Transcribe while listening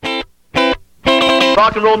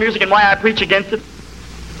rock and roll music and why I preach against it?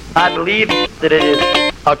 I believe that it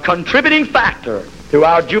is a contributing factor to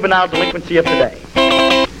our juvenile delinquency of today.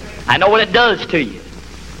 I know what it does to you.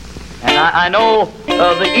 And I know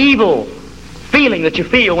the evil feeling that you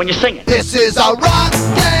feel when you sing it. This is a rock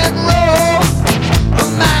and roll, a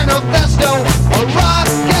manifesto, a rock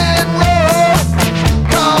and roll,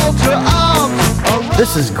 call to arms.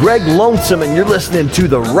 This is Greg Lonesome, and you're listening to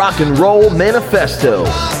the Rock and Roll Manifesto,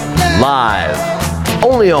 live,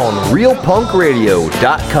 only on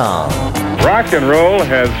realpunkradio.com. Rock and roll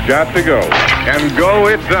has got to go. And go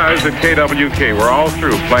it does at KWK. We're all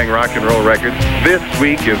through playing rock and roll records. This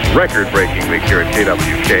week is record-breaking week here at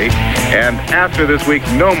KWK. And after this week,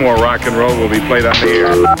 no more rock and roll will be played on the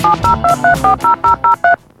air.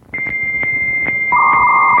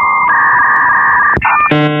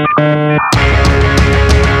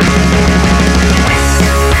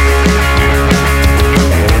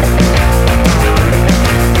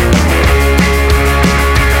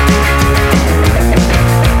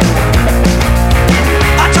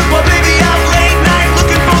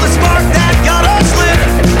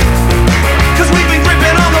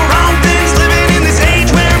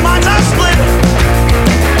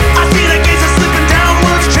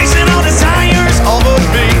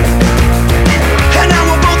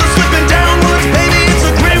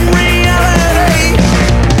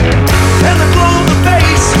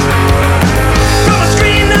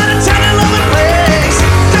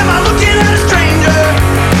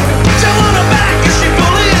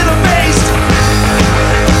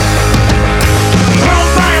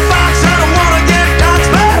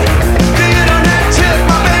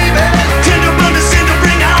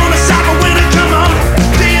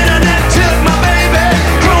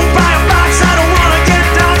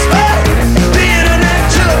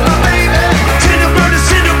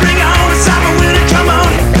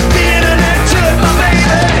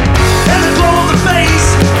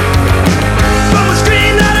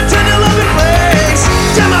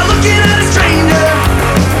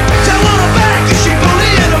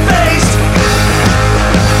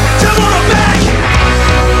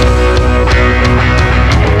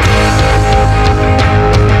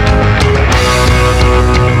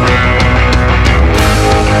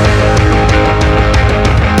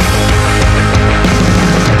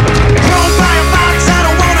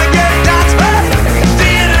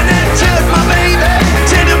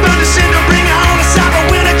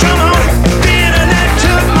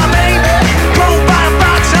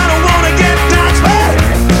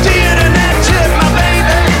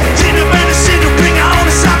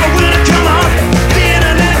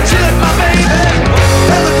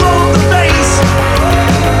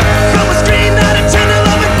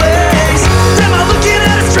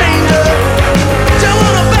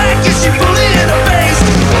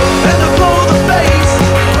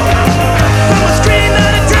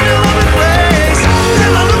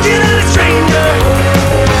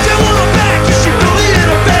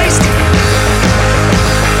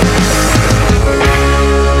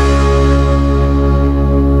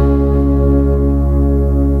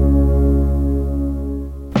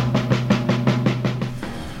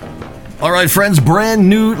 Alright friends, brand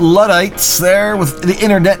new Luddites there with The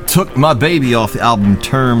Internet Took My Baby off the album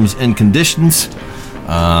Terms and Conditions.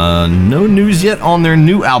 No news yet on their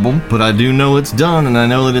new album, but I do know it's done and I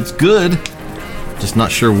know that it's good. Just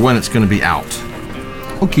not sure when it's going to be out.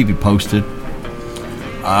 We'll keep you posted.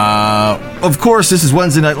 Of course, this is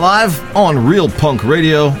Wednesday Night Live on Real Punk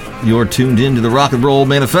Radio. You're tuned in to the Rock and Roll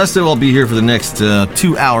Manifesto. I'll be here for the next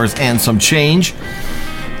 2 hours and some change.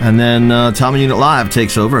 And then Tommy Unit Live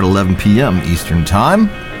takes over at 11 p.m. Eastern Time.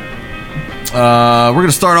 We're going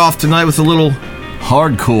to start off tonight with a little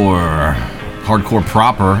hardcore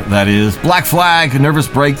proper, that is. Black Flag, Nervous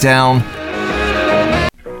Breakdown.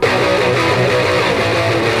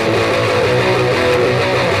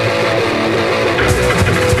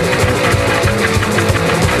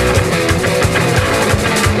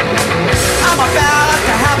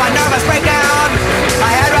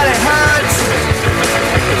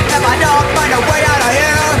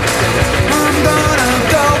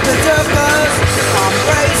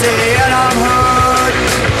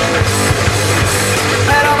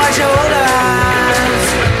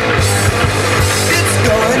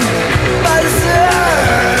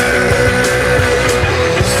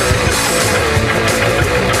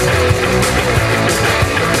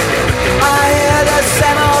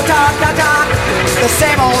 The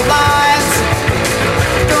same old lines.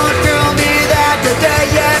 Don't tell me that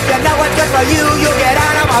today, yeah, if you know what's good for you, you get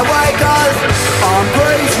out of my way, 'cause I'm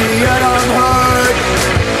crazy and I'm hurt.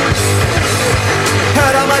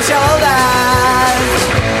 Hurt on my shoulders.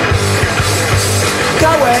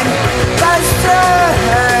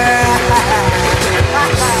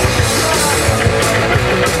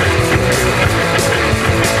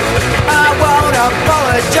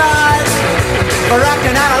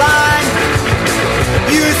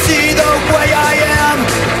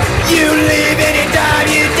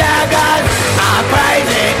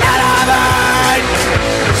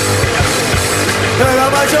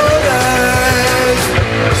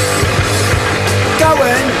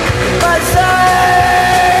 going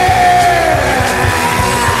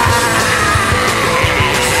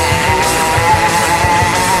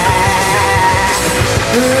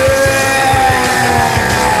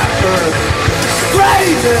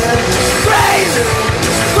crazy, crazy,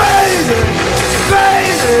 crazy,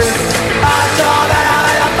 crazy. I'm so bad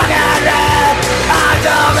with the fucking red. I'm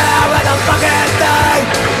so bad with the fucking thing.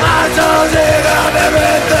 I'm so sick of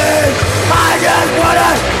everything. I just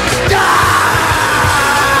wanna die.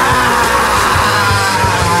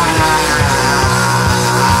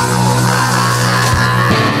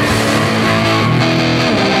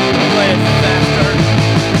 Play it faster.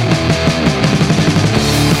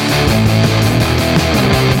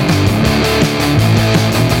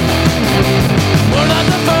 We're not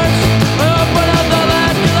the first, we're not the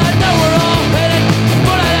last, 'cause I know we're all headed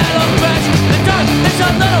for that little crash. The dark is a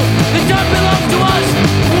little, the dark belongs to us.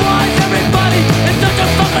 Why is everybody in such a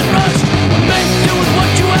fucking rush? Make do with what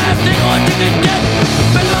you have, take what you can get.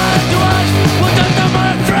 Belong to us, we'll just come on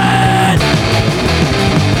a friend.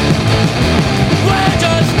 We're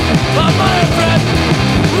just a modern friend.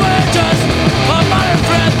 We're just a modern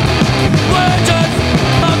friend. We're just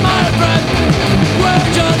a modern friend. We're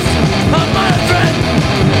just a modern friend.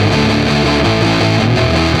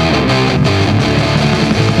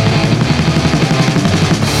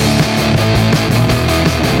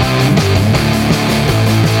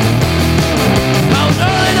 I was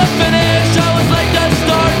early to finish, I was late to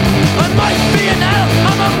start. I might be an adult,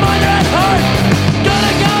 I'm a minor at heart.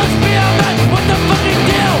 Gonna go be a man, what the fucking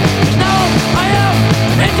deal? 'Cause now I am,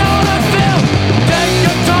 it's how I feel. Take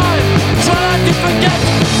your time, try not to forget.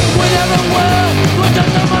 We never will, we're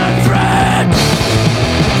just a modern friend.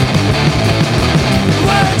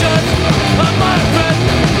 We're just a modern friend.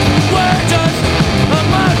 We're just a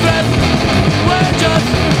modern friend. We're just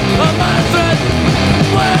a modern friend.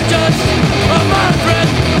 We're just a modern friend.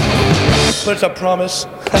 But it's a promise.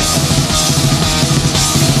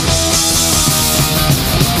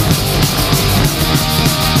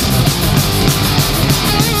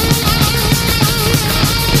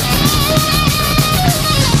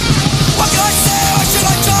 What can I say or should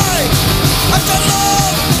I try? I've done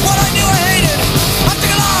love, what I knew I hated. I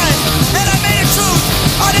took a lie, and I made it true.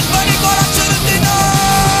 I didn't find it, but I should have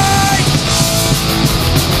denied.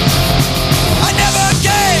 I never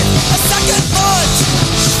gave a second thought.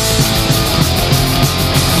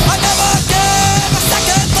 I never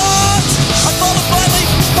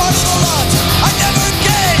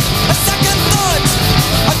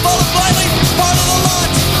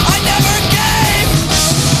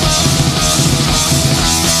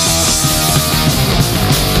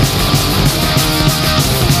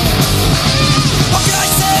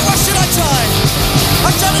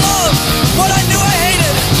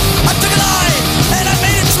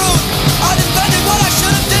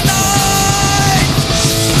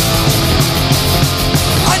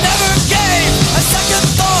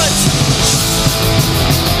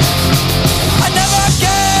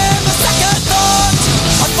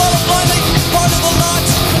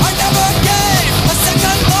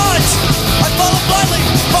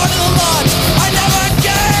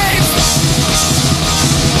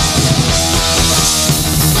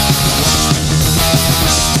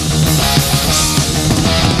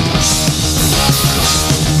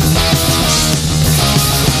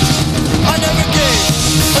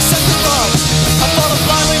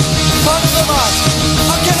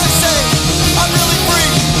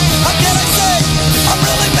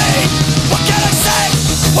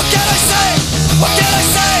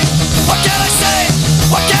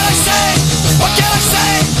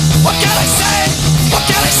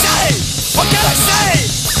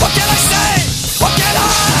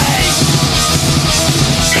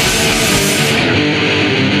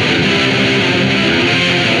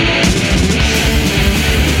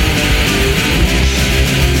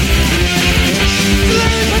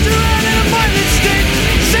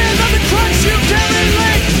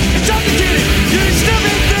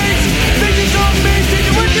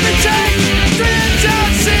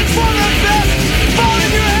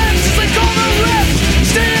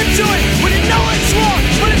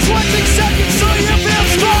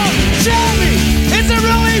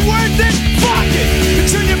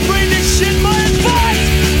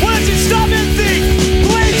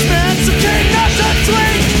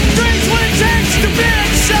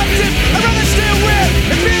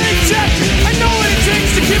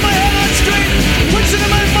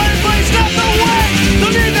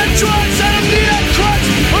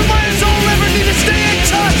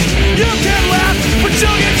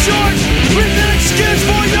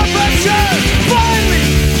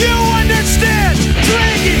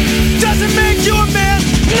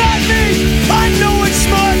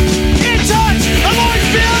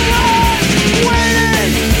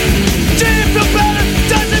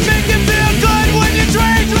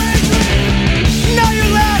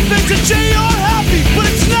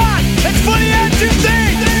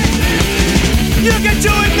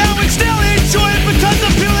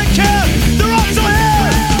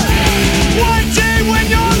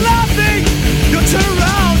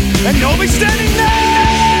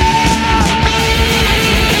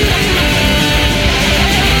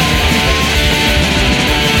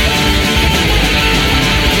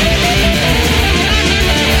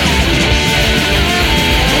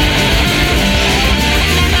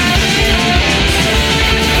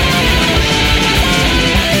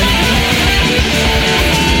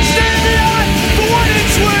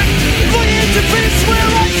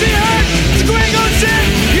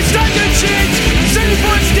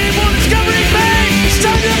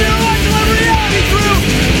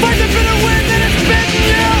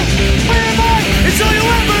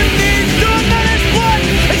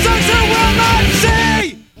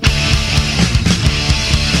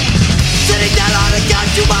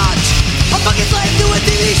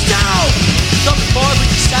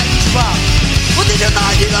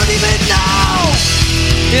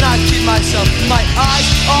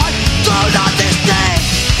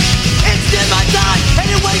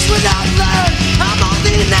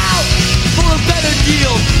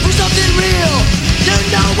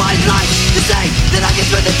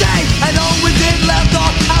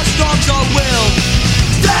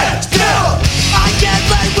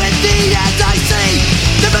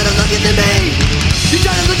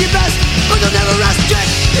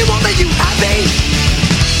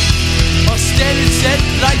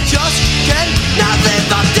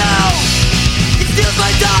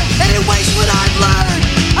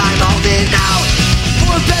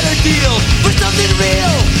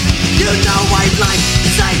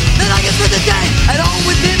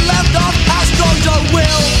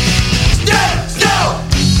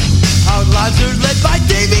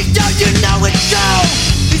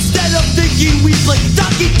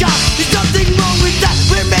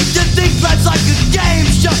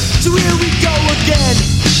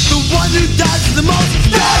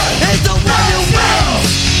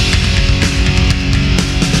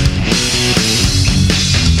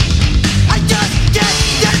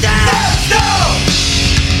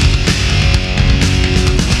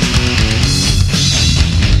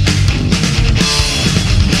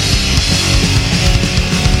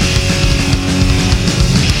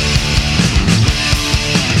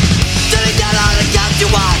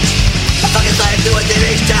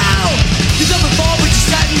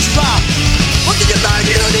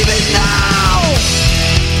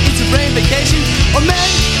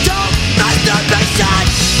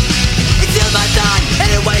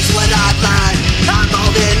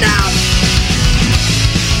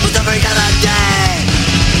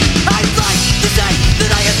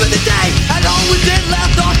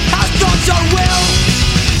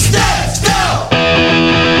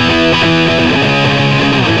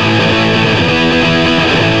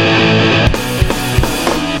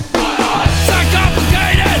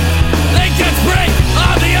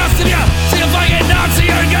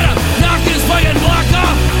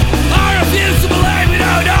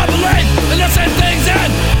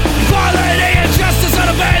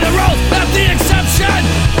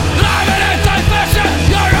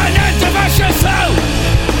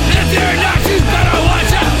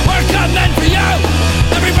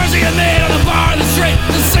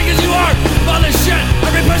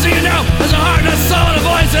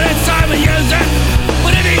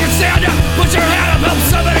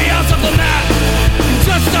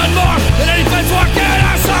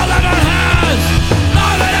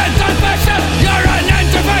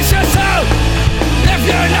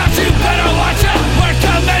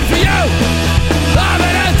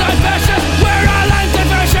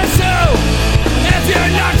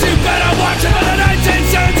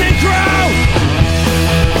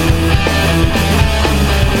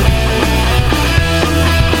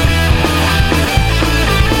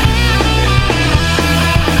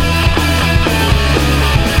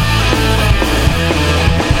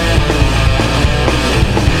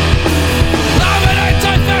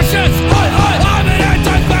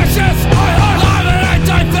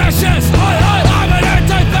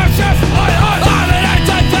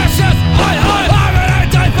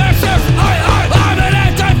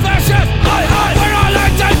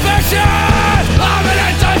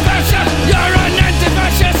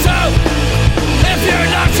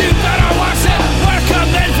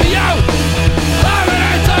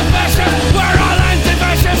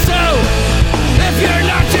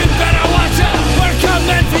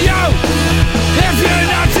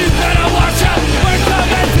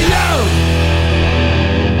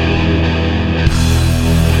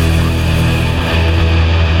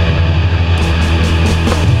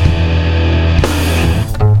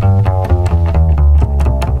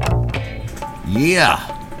Yeah.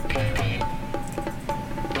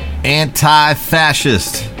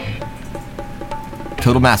 Anti-fascist.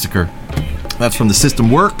 Total Massacre. That's from The System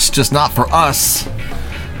Works, Just Not For Us.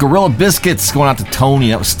 Gorilla Biscuits going out to Tony.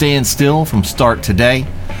 That was Stand Still from Start Today.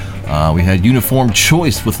 We had Uniform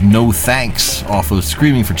Choice with No Thanks off of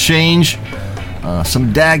Screaming for Change.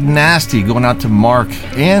 Some Dag Nasty going out to Mark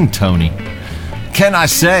and Tony. Can I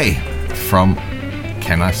Say from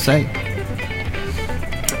Can I Say?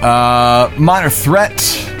 Minor Threat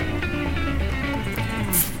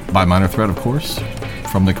by Minor Threat, of course,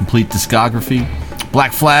 from the complete discography.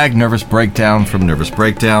 Black Flag, Nervous Breakdown from Nervous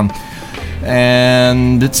Breakdown.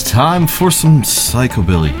 And it's time for some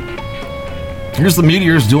Psychobilly. Here's the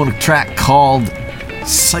Meteors doing a track called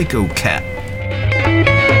Psycho Cat.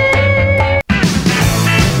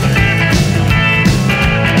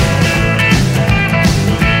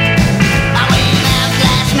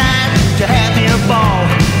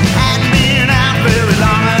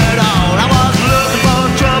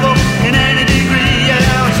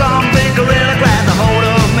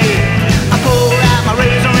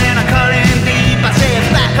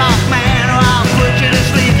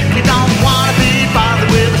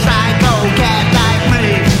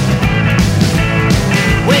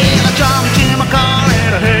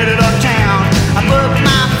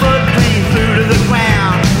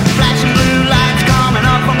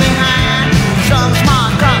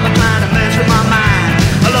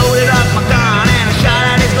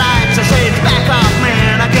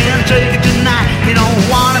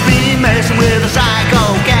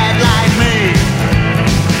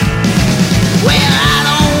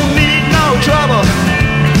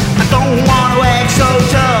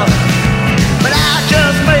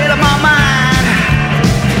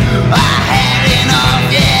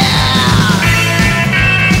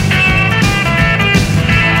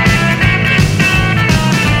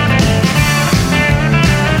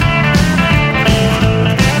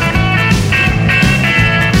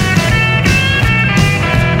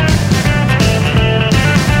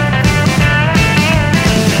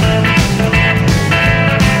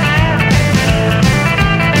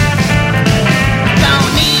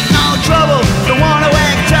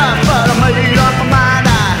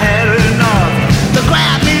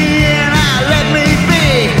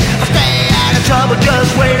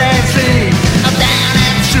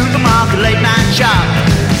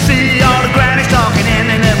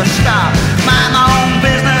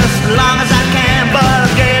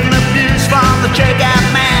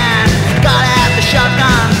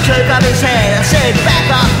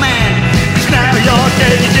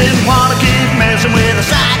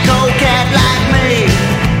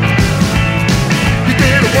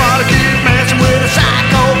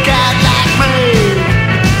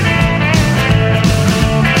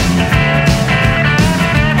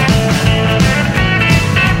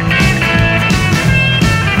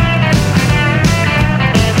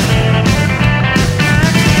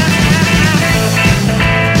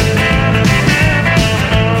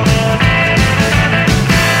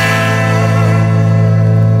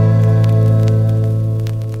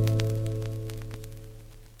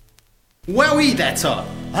 That's all.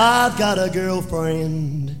 I've got a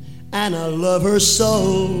girlfriend and I love her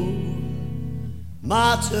so.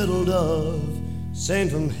 My turtle dove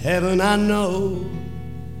sent from heaven, I know.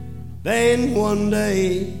 Then one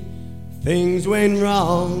day things went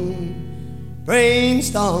wrong.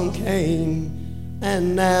 Brainstorm came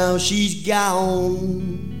and now she's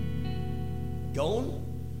gone. Gone?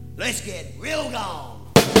 Let's get real gone.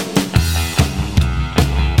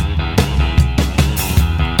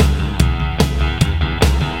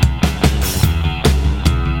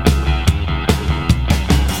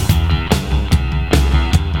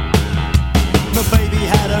 My baby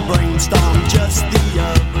had a brainstorm just the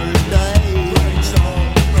other day.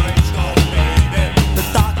 Brainstorm, baby. The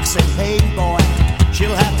doc said, hey boy,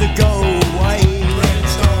 she'll have to go away.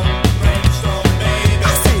 Brainstorm, baby.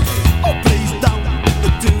 I said, oh please don't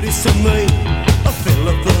do this to me. A fill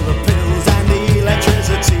her full of pills and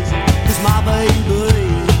electricity. 'Cause my baby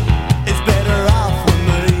is better off with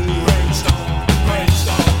me. Brainstorm, baby.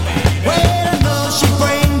 Well, I know she's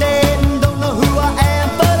brain dead and don't know who I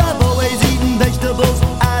am, but I've always eaten vegetables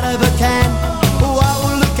out of a can.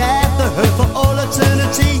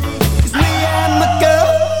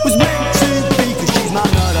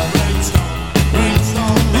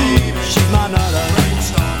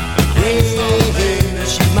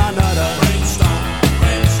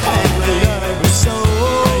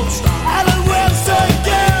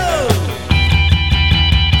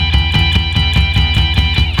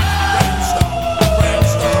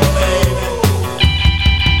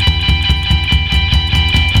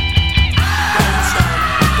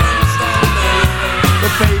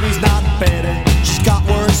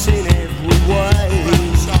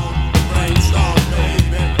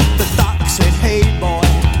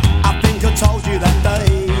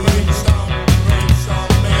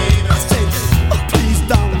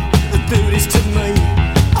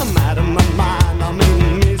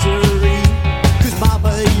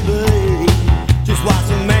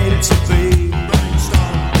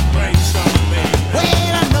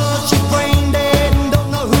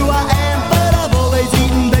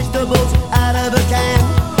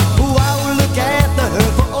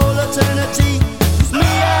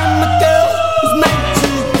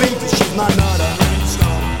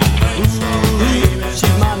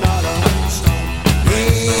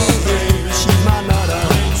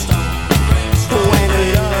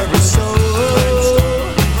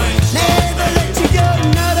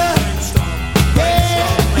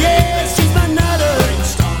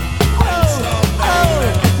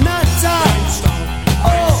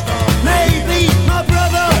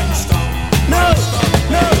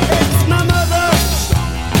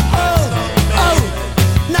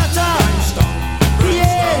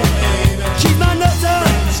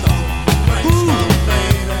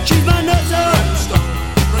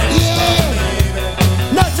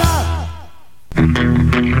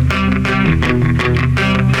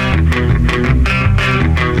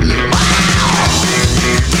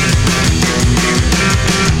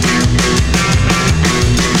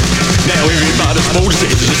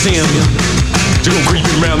 sin to go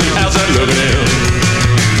creeping around the outside looking in.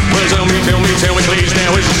 Well, tell me, please,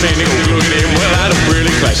 now is the sin to go looking in? Well, I don't really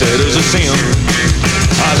class it as a sin.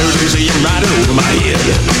 I heard you say I'm riding over my head,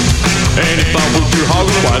 and if I work too hard,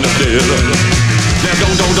 I'll wind up dead. Now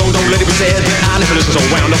don't let it be said that I never listen so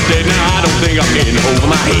wound up dead. Now I don't think I'm getting over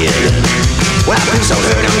my head. Well, I feel so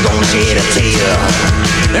hurt, I'm gonna shed a tear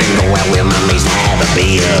and go out with my mates to have a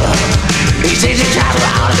beer. He says he tries to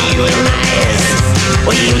all of you and nice.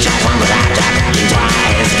 Well, you try one, but I tried you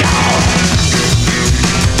twice. Go.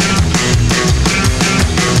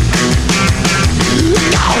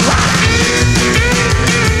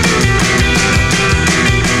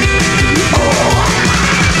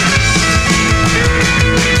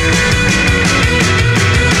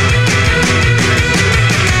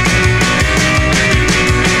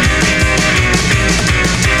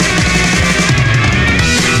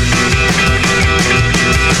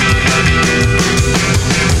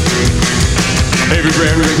 Every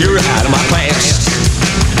brand you're out of my class,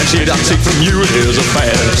 and shit I take from you is a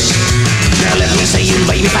fast. Now let me see you,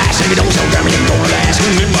 baby, fast. If you don't show me, I'm gonna last.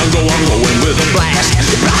 And if I go, I'm going with a blast.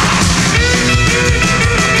 Blast.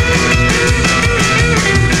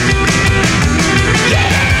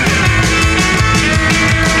 Yeah.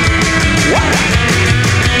 What?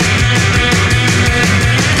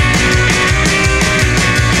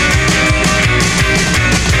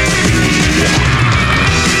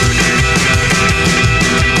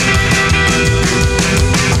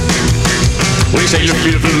 They say you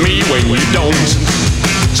feel for me when you don't.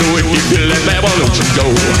 So if you feel that bad, why don't you go?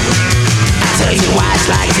 I tell you why it's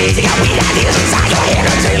like this. You got weird ideas inside your head.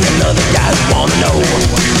 I tell you another guy wanna know.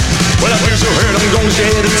 Well, I feel so hurt, I'm gonna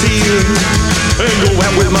shed a tear and go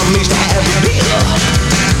out with my mates to have a beer.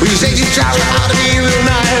 Well, you say you try hard to be real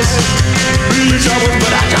nice. You try once,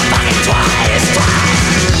 but I try fucking twice. Alright.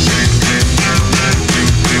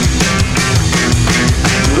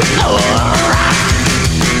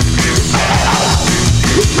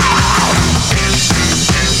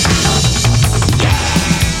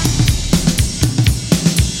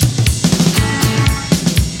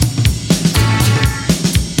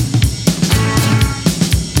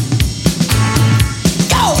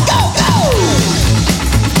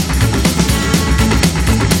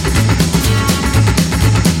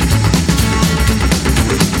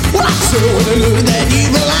 Look at that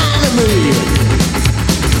evil line of me.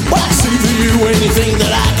 Well, I see through you anything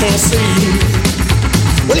that I can't see.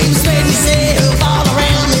 Well, even stand yourself all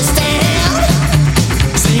around this town.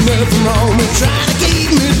 See nothing wrong with trying to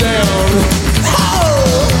keep me down.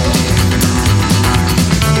 Oh!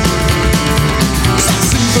 I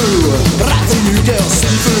see through, right through you, girl.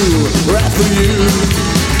 See through, right through you.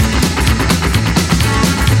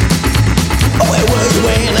 Oh, where were you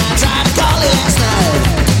when I tried to call you last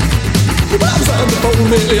night? I was on the phone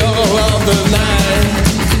nearly all of the night.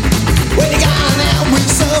 When you gone out with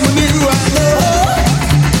someone new, I know.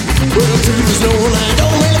 Well, the truth is known, I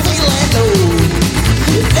don't really feel like no.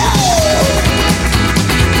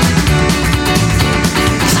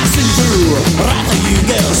 I see through, right through you,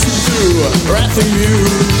 girl. See through, right through you.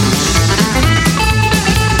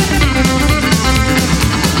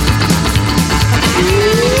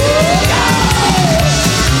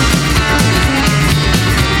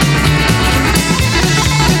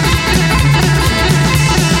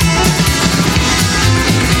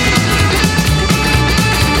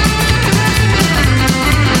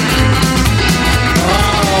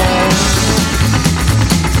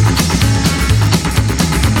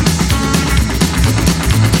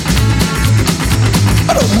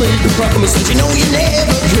 Promise that you know you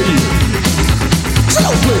never keep. So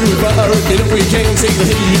don't play with fire if we can't take the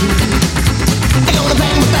heat. I'm gonna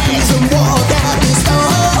pack my bags and walk out this door.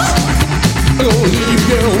 I'm gonna leave,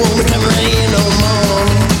 girl, won't be coming right in no more.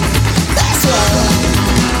 That's right.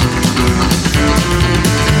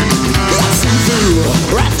 I see through,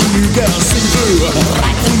 right through you, girl. See through,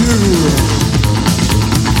 right through you.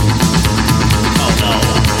 Oh no.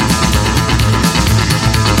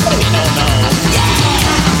 Oh, you don't know. Yeah.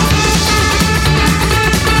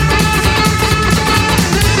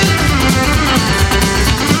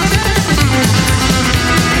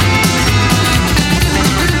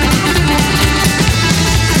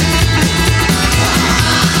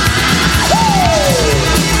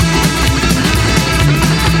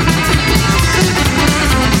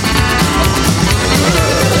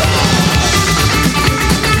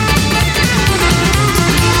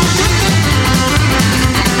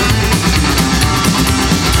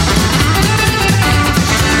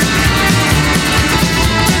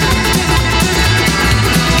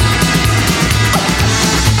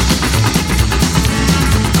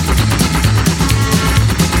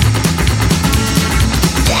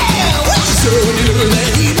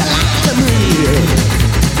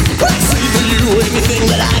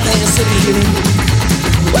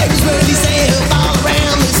 Waves really sail all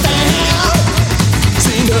around this town.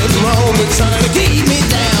 See nothing wrong with trying to keep me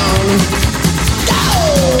down. Go!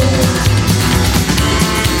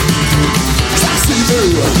 I see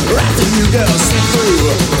through, right to you, girl, see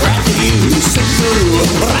through. Right to you, see through.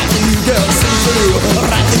 Right to you, girl, see through.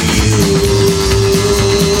 Right to you.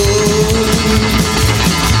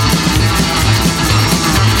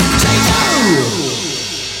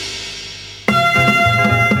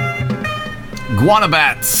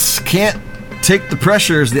 Guanabats, Can't Take the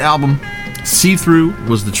Pressure is the album. See Through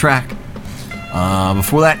was the track.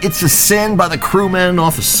 Before that, It's a Sin by the Crewmen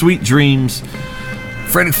off of Sweet Dreams.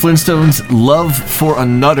 Frederick Flintstone's Love for a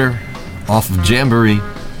Nutter off of Jamboree.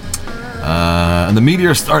 And the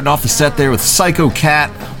Meteor starting off the set there with Psycho Cat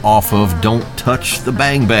off of Don't Touch the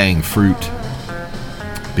Bang Bang Fruit.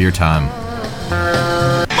 Beer time.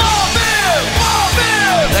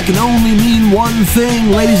 That can only mean one thing,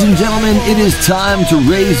 ladies and gentlemen. It is time to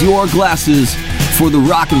raise your glasses for the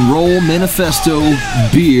Rock and Roll Manifesto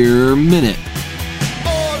Beer Minute.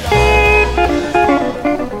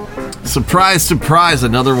 Surprise, surprise,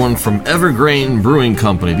 another one from Evergreen Brewing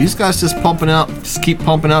Company. These guys just keep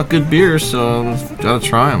pumping out good beers, so gotta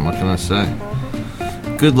try them. What can I say?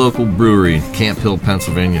 Good local brewery, Camp Hill,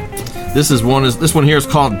 Pennsylvania. This one here is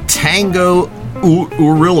called Tango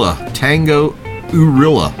Urilla. Tango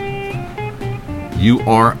Urilla.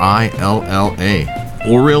 U-R-I-L-L-A.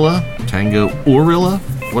 Urilla? Tango Urilla?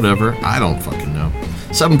 Whatever. I don't fucking know.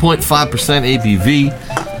 7.5% ABV.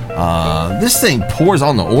 This thing pours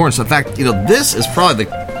on the orange. In fact, this is probably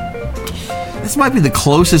this might be the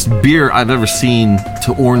closest beer I've ever seen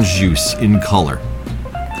to orange juice in color.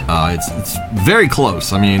 It's very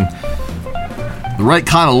close. I mean, the right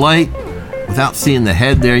kind of light. Without seeing the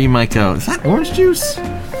head there, you might go, is that orange juice?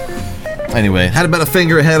 Anyway, had about a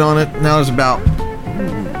finger ahead on it. Now there's about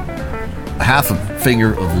a half a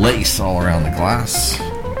finger of lace all around the glass.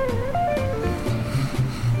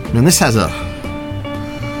 And this has a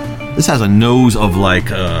nose of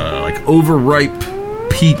like overripe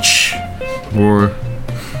peach, or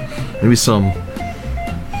maybe some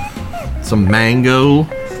mango.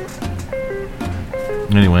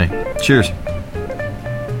 Anyway, cheers.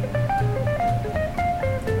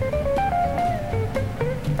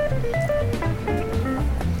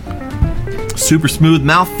 Super smooth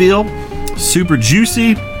mouthfeel, super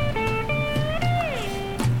juicy,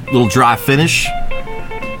 little dry finish.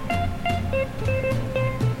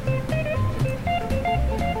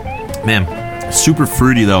 Man, super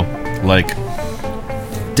fruity though, like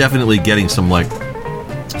definitely getting some like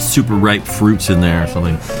super ripe fruits in there or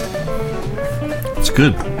something. It's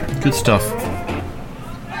good stuff.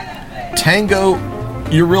 Tango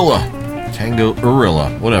Urilla,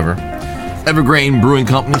 whatever. Evergreen Brewing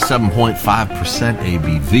Company, 7.5%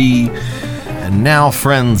 ABV. And now,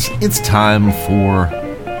 friends, it's time for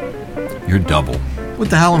your double with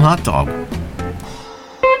the Howlin' Hot Dog.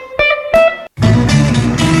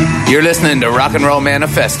 You're listening to Rock and Roll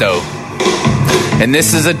Manifesto. And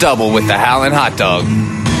this is a double with the Howlin' Hot Dog.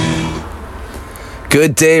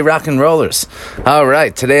 Good day, rock and rollers. All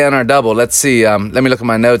right, today on our double, let's see. Let me look at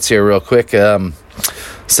my notes here real quick.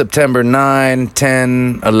 September 9,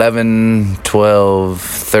 10, 11, 12,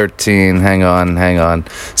 13. Hang on.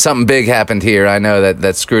 Something big happened here. I know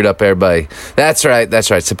that screwed up everybody. That's right.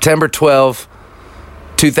 September 12,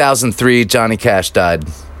 2003, Johnny Cash died.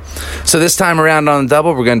 So this time around on the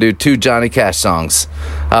double, we're going to do 2 Johnny Cash songs.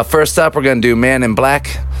 First up, we're going to do Man in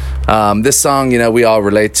Black. This song, we all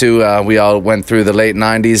relate to. We all went through the late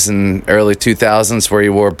 90s and early 2000s where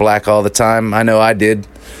you wore black all the time. I know I did.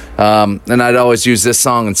 And I'd always use this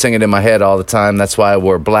song and sing it in my head all the time. That's why I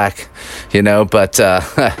wore black, but,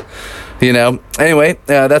 anyway,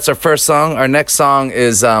 that's our first song. Our next song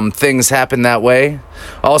is Things Happen That Way,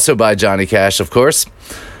 also by Johnny Cash, of course.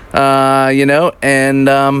 And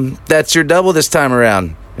that's your double this time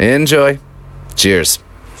around. Enjoy. Cheers.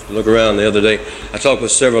 Look around the other day. I talked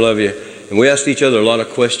with several of you, and we asked each other a lot of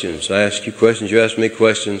questions. I asked you questions, you asked me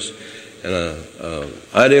questions, and an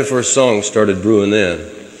idea for a song started brewing then.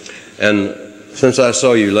 And since I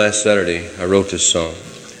saw you last Saturday, I wrote this song.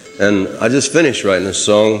 And I just finished writing this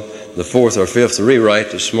song, the 4th or 5th rewrite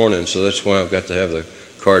this morning, so that's why I've got to have the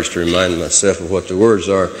cards to remind myself of what the words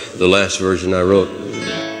are, the last version I wrote.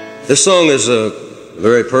 This song is a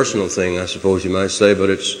very personal thing, I suppose you might say, but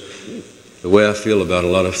it's the way I feel about a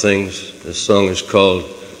lot of things. This song is called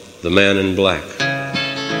The Man in Black.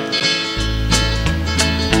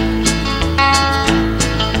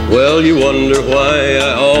 Well, you wonder why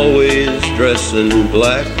I always dress in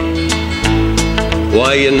black,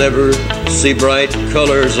 why you never see bright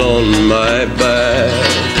colors on my back.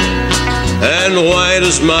 And why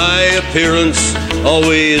does my appearance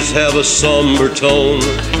always have a somber tone?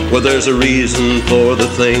 Well, there's a reason for the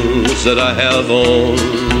things that I have on.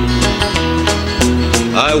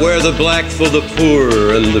 I wear the black for the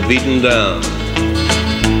poor and the beaten down,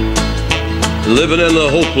 living in the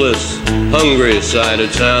hopeless, hungry side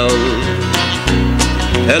of town.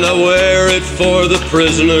 And I wear it for the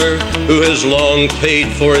prisoner who has long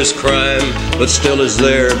paid for his crime, but still is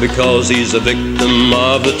there because he's a victim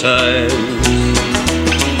of the times.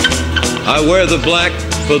 I wear the black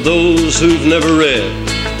for those who've never read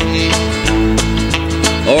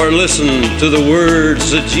or listened to the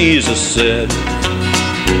words that Jesus said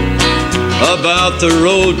about the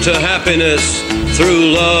road to happiness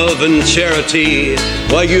through love and charity.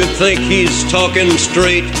 Why, you'd think he's talking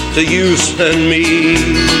straight to you and me.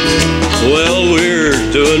 Well, we're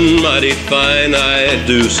doing mighty fine, I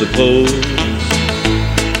do suppose,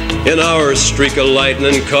 in our streak of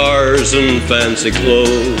lightning cars and fancy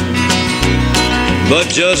clothes. But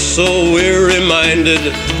just so we're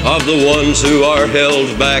reminded of the ones who are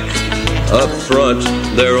held back, up front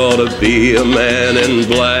there ought to be a man in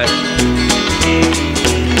black.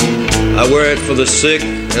 I wear it for the sick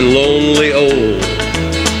and lonely old,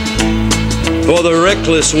 for the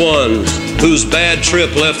reckless ones whose bad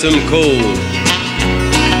trip left them cold.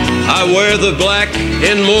 I wear the black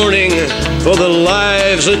in mourning for the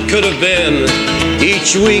lives that could have been.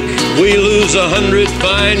 Each week we lose 100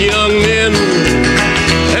 fine young men.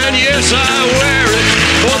 And yes, I wear it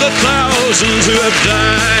for the thousands who have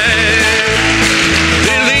died,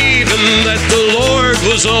 believing that the Lord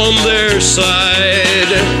was on their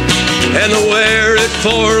side. And I wear it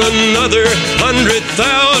for another 100,000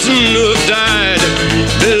 who have died,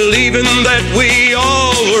 believing that we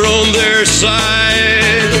all were on their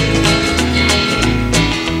side.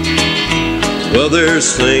 Well,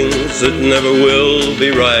 there's things that never will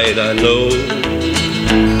be right, I know,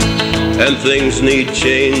 and things need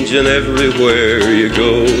changing everywhere you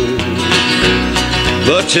go.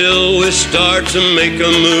 But till we start to make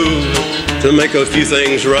a move to make a few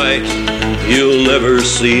things right, you'll never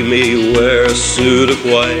see me wear a suit of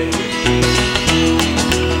white.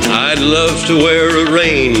 I'd love to wear a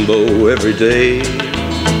rainbow every day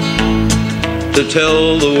to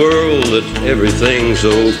tell the world that everything's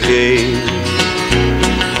okay.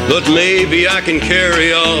 But maybe I can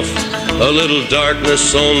carry off a little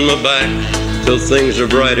darkness on my back till things are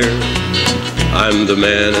brighter. I'm the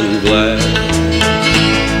man in black.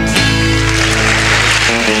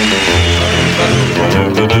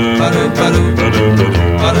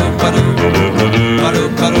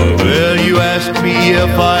 Well, you ask me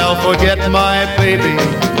if I'll forget my baby.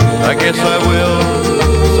 I guess I will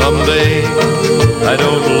someday. I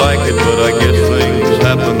don't like it, but I guess things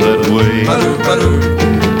happen that way.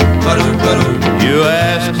 You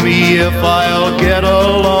ask me if I'll get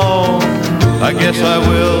along. I guess I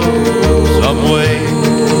will some way.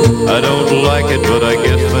 I don't like it, but I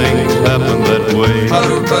guess things happen that way.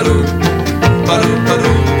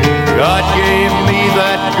 God gave me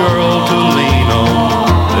that girl to lean on,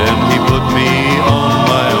 then he put me on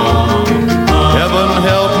my own. Heaven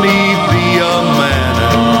help me be a man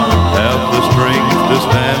and have the strength to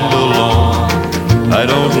stand alone. I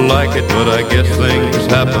don't like it, but I guess things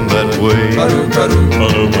happen that way.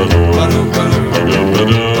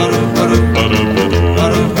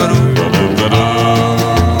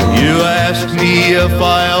 You ask me if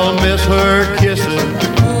I'll miss her kisses.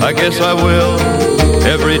 I guess I will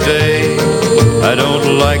every day. I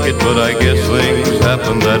don't like it, but I guess things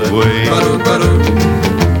happen that way.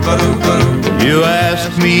 You ask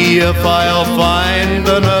me if I'll find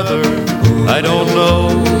another. I don't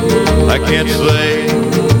know, I can't say.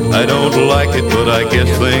 I don't like it, but I guess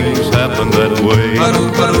things happen that way.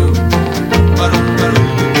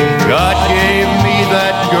 God gave me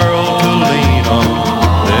that girl to lean on,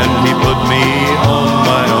 then he put me on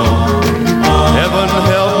my own. Heaven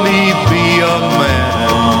help me be a man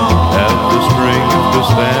and have the strength to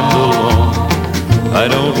stand alone. I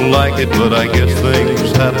don't like it, but I guess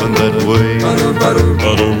things happen that way.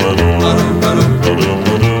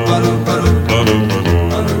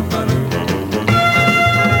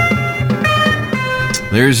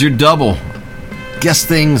 There's your double. Guess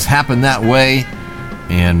things happen that way.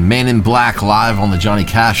 And Man in Black live on the Johnny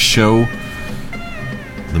Cash Show.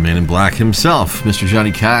 The Man in Black himself, Mr.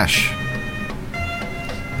 Johnny Cash.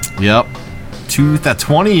 Yep.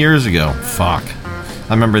 20 years ago. Fuck.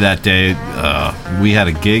 I remember that day. We had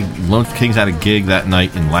a gig. Lone Kings had a gig that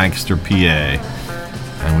night in Lancaster, PA.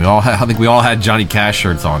 And I think we all had Johnny Cash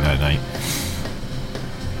shirts on that night.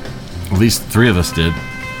 At least 3 of us did.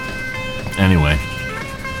 Anyway.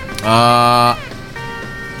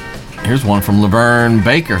 Here's one from Laverne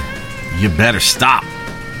Baker. You better stop.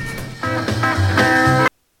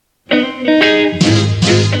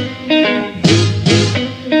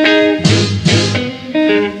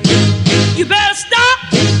 You better stop.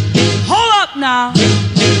 Hold up now.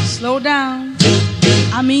 Slow down.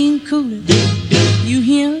 I mean cool it. You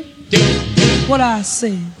hear what I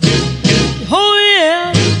say? Oh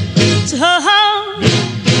yeah. To her home.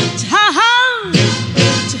 To her home.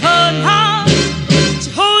 To her home. To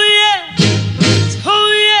oh yeah. To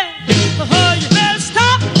oh yeah. Oh, you better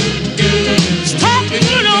stop. Stop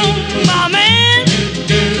putting on my man.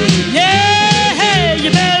 Yeah,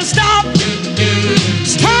 you better stop.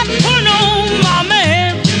 Stop putting on my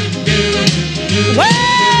man. Well,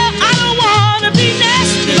 I don't wanna be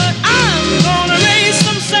nasty, but I'm gonna raise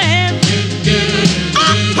some sand.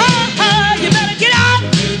 You better get out.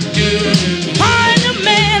 Find a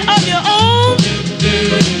man of your own.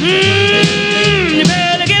 You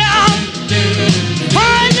better get out.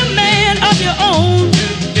 Find a man of your own.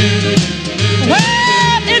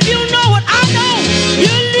 Well, if you know what I know,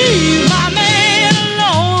 you leave my man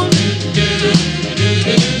alone.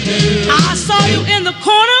 I saw you in the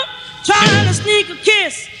corner trying to sneak a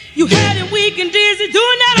kiss. You had him weak and dizzy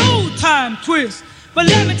doing that old time twist. But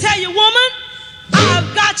let me tell you, woman,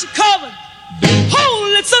 I've got you covered.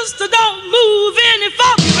 Hold it, sister, don't move any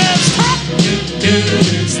further. Stop.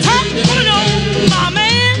 Stop putting on my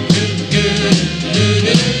man.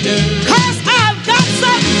 'Cause I've got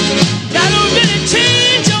something that'll really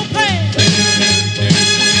change your plan.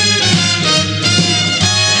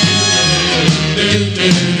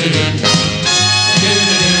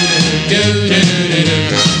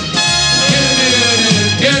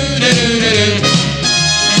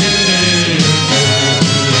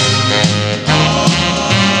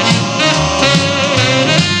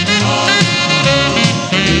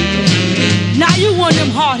 Now you one of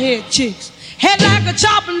them hard-head chicks, head like a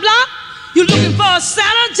chopping block. You looking for a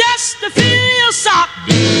saddle just to fill your sock.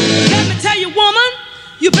 Let me tell you, woman,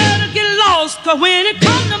 you better get lost. 'Cause when it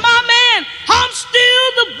comes to my man, I'm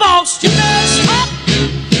still the boss. You better stop.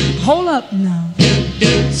 Hold up now.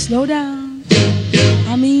 Slow down.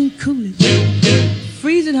 I mean cool it.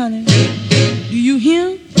 Freeze it, honey. Do you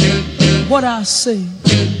hear what I say?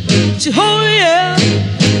 Oh yeah.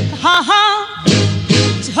 Ha ha.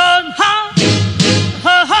 Ha ha.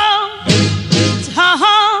 Ha ha. Ha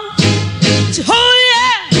ha. Oh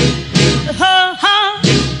yeah. Ha ha.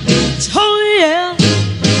 Oh yeah.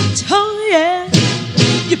 Oh yeah.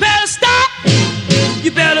 You better stop.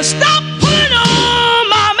 You better stop putting on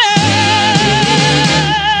my man.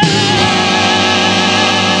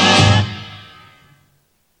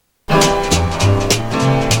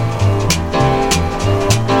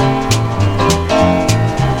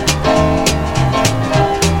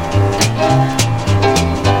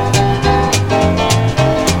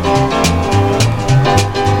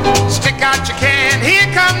 Stick out your can, here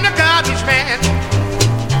come the garbage man.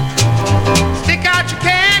 Stick out your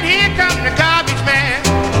can, here come the garbage man.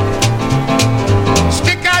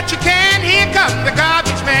 Stick out your can, here come the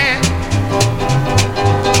garbage man.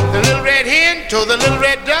 The little red hen told the little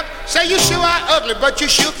red duck, say you sure are ugly, but you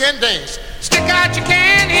sure can dance. Stick out your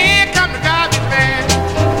can, here come the garbage man.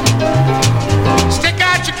 Stick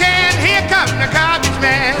out your can, here come the garbage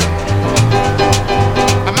man.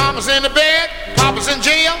 My mama's in the bed, papa's in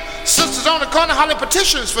jail, sisters on the corner hollering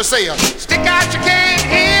petitions for sale. Stick out your can,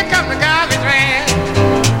 here come the garbage man.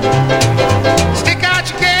 Stick out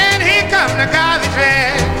your can, here come the garbage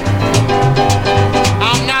man.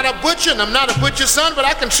 I'm not a butcher and I'm not a butcher's son, but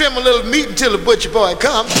I can trim a little meat until the butcher boy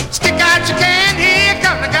comes. Stick out your can, here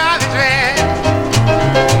come the garbage man.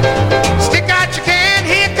 Stick out your can,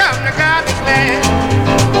 here come the garbage man.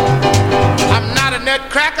 I'm not a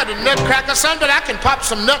nutcracker, the nutcracker son, but I can pop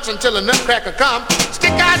some nuts until the nutcracker come.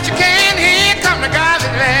 Stick out your can, here come the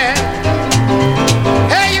garbage man.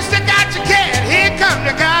 Hey, you stick out your can, here come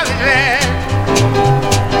the garbage man.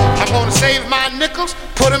 I'm gonna save my nickels,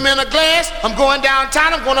 put them in a glass. I'm going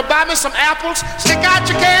downtown, I'm gonna buy me some apples. Stick out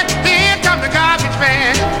your can, here come the garbage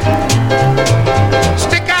man.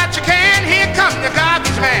 Stick out your can, here come the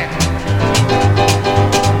garbage man.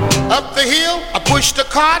 Up the hill, I push the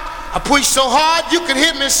cart. I push so hard you can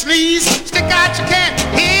hear me sneeze. Stick out your can,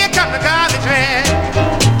 here come the garbage man.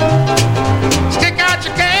 Stick out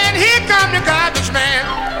your can, here come the garbage man.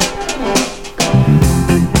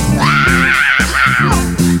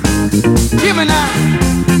 Hear me now.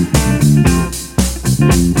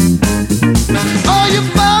 All you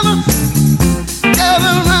fellas,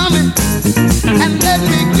 gather around me and let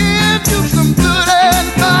me give you some good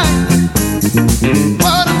advice.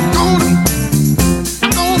 What I'm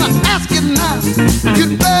gonna ask you now,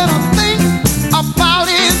 you'd better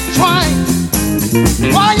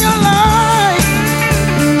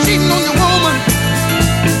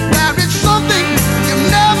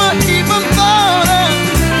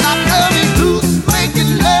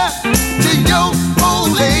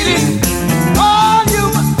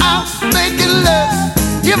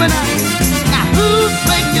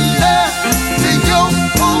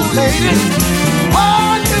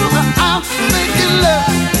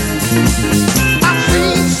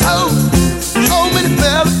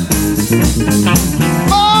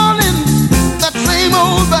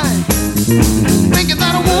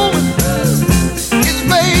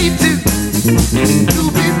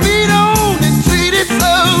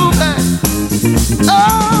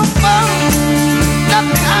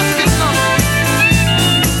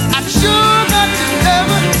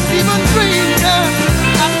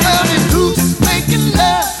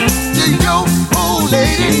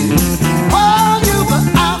lady, while you were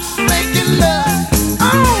out making love.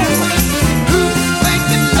 Oh, who's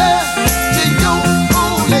making love to your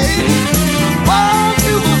old lady while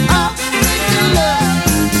you were out making love?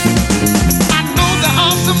 I know there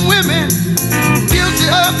are some women guilty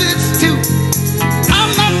of this too.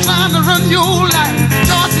 I'm not trying to run your life,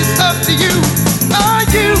 yours is up to you. Oh,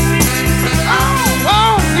 you,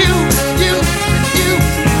 oh, you.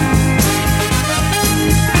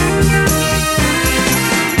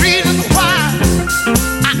 Reason why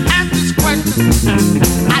I ask this question,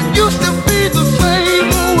 I used to be the same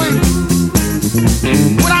way.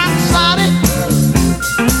 When I decided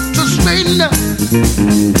to straighten up,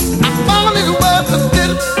 I found it was a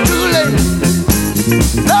little too late.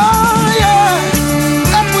 Oh yeah,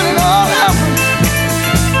 that's when it all happened.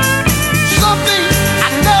 Something I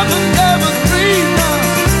never dreamed of.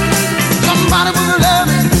 Somebody was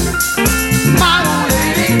loving my old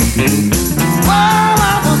lady while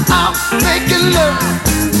I was out making love.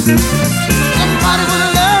 Somebody was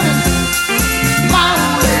loving my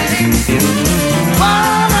old lady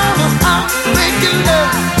while I was out making love.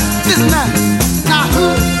 Listen now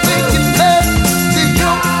who's making love to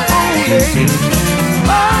your old lady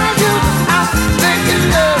while you was out making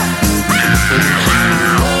love?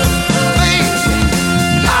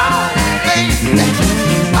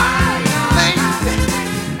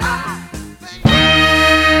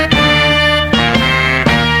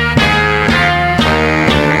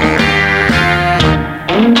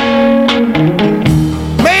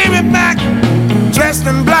 Mary Mac, dressed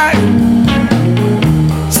in black,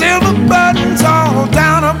 silver buttons all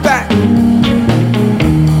down her back.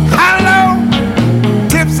 Hello,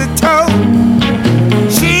 tipsy toe.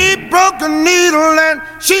 She broke a needle and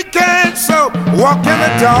she can't sew. Walking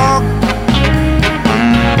the dog,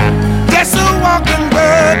 just a walking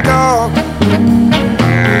bird dog.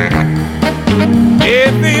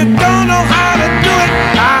 If you don't know how to do it,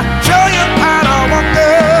 I'll show you how to walk the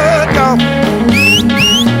dog.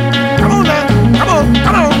 Come on now, come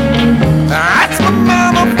on. That's my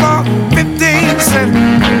mama for 15 cents.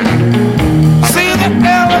 See the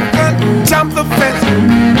elephant jump the fence.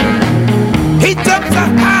 He jumped so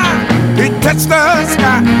high, he touched the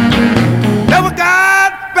sky. Never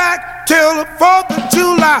got back till the 4th of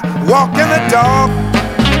July. Walking the dog,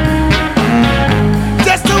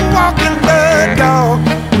 just a walking bird dog.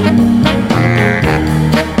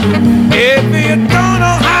 If you don't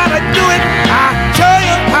know how to do it, I'll show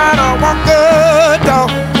you how to walk a dog.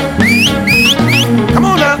 Come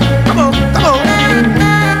on now, come on.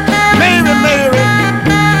 Mary,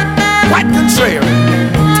 white contrary,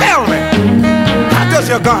 tell me, how does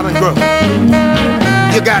your garden grow?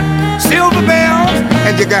 You got silver bells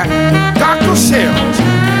and you got cockle shells,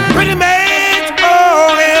 pretty maids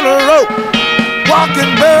all in a row.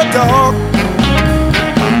 Walking bird dog,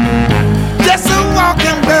 just a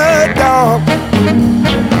walking bird dog.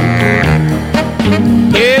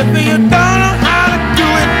 If you don't know how to do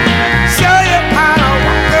it, show you how to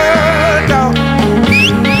walk a dog.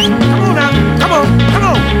 Come on now, come on.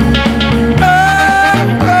 Oh,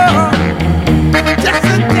 just a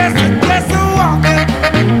walking. Just a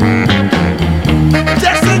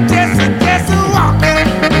walking.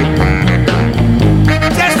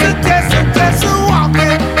 Just a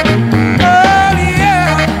walking. Oh yeah.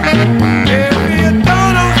 If you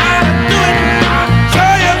don't know how to do it, I'll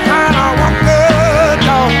show you how to walk a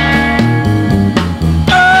dog.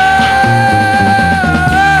 Oh,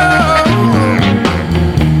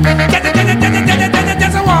 just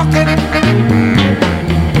a walking.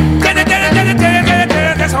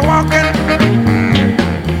 Just a walking.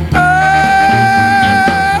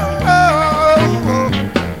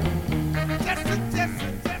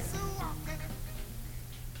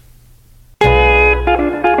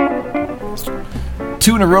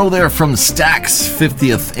 Two in a row there from Stax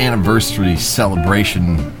 50th anniversary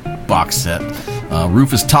celebration box set.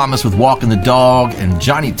 Rufus Thomas with Walking the Dog and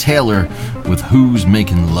Johnny Taylor with Who's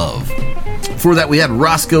Making Love. Before that, we had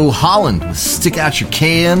Roscoe Holland with Stick Out Your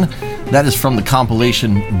Can. That is from the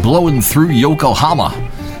compilation Blowing Through Yokohama.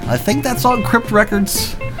 I think that's on Crypt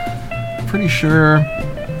Records. Pretty sure.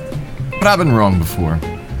 But I've been wrong before.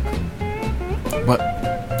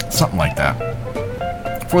 But something like that.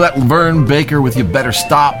 For that, Laverne Baker with You Better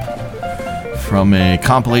Stop from a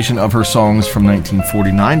compilation of her songs from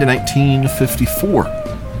 1949 to 1954.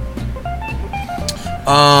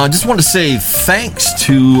 Just want to say thanks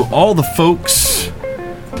to all the folks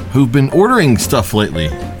who've been ordering stuff lately.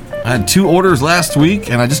 I had 2 orders last week,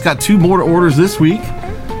 and I just got 2 more orders this week.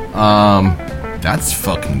 That's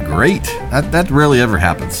fucking great. That rarely ever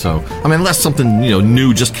happens. So, I mean, unless something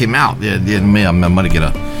new just came out, I might get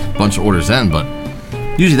a bunch of orders then. But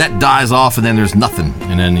usually that dies off and then there's nothing,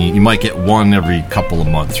 and then you might get one every couple of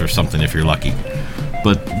months or something if you're lucky.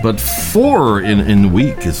 But 4 in the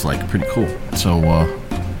week is like pretty cool. So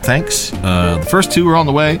thanks. The first 2 are on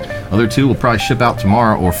the way. Other 2 will probably ship out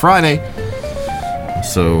tomorrow or Friday.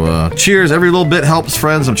 So cheers. Every little bit helps,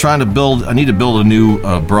 friends. I need to build a new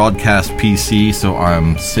broadcast PC, so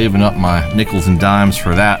I'm saving up my nickels and dimes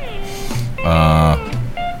for that.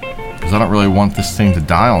 Because I don't really want this thing to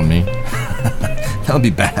die on me. That would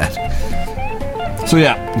be bad. So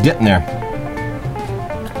yeah, getting there.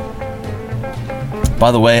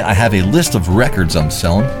 By the way, I have a list of records I'm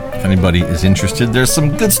selling. If anybody is interested, there's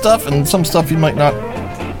some good stuff and some stuff you might not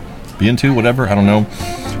be into, whatever, I don't know.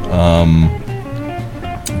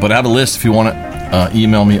 But I have a list if you want it.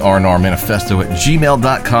 Email me,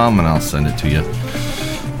 rnrmanifesto@gmail.com, and I'll send it to you.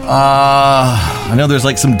 I know there's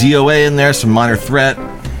like some DOA in there, some minor threat.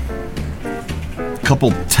 A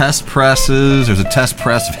couple test presses. There's a test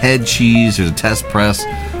press of Head Cheese. There's a test press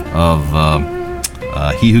of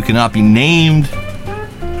He Who Cannot Be Named.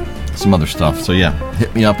 Some other stuff. So yeah,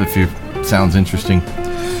 hit me up if it sounds interesting.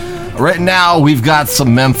 Right now, we've got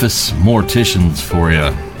some Memphis Morticians for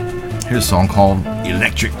you. Here's a song called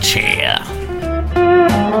Electric Chair.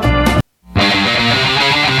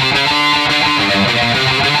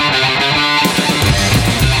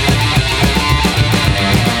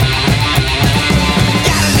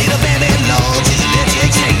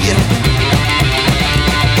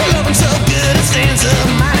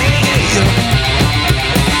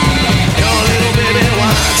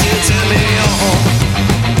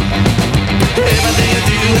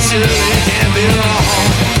 Surely can't be wrong.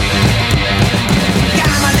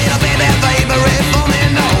 Got my little baby favorite for me,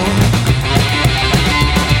 no.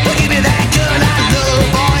 Well, give me that girl I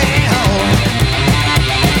love, boy, ain't home.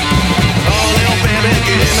 Oh, little baby,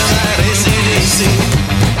 give me that AC/DC.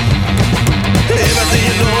 Everything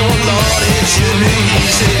you know, Lord, it should be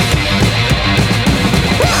easy.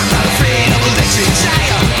 I'm not afraid of electric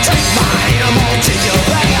chair. Take my hand, I'm gonna take you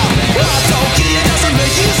there. I don't care, it doesn't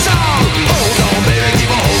make you strong. Hold on, baby,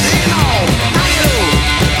 keep on holding on. I know,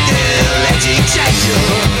 yeah, electric chair.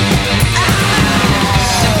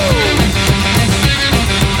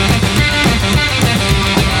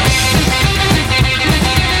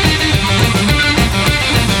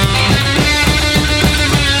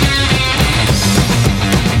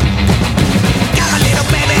 Got my little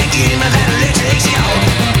baby, give me that electric chair.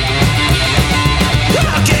 I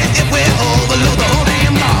don't care if we overload the whole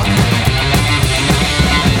damn block.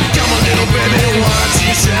 Come on, little baby, why don't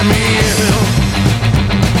you set me in?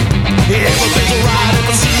 Everything's alright in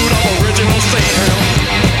pursuit of original sin.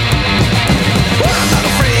 I'm not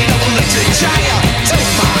afraid of electric chair.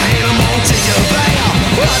 Take my hand, I'm gonna take you there.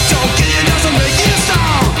 I don't care, it doesn't make you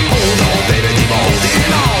strong. Hold on, baby, keep on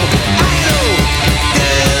holding on. I know,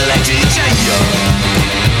 yeah, electric chair.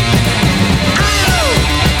 I know,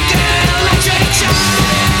 yeah, electric chair.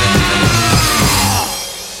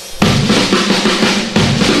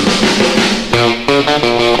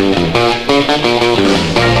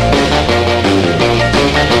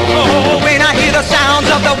 Oh, when I hear the sounds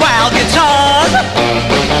of the wild guitars,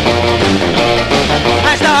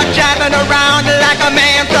 I start jabbing around like a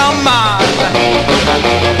man from Mars.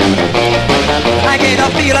 I get a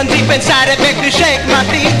feeling deep inside, it makes me shake my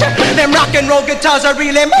feet. Them rock and roll guitars are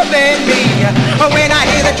really moving me. When I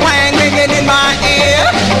hear the twang ringing in my ear,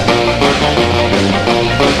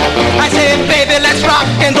 I say, baby, let's rock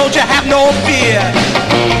and don't you have no fear.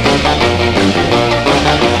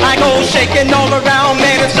 I go shaking all around,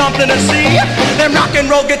 man, it's something to see. Them rock and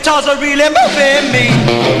roll guitars are really moving me.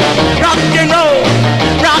 Rock and roll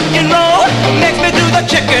makes me do the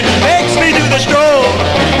chicken, makes me do the stroll.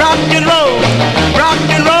 Rock and roll,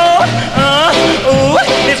 ooh,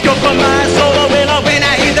 it's good for my soul. When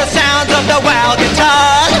I hear the sounds of the wild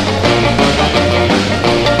guitars,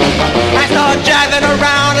 I start driving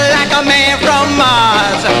around like a man from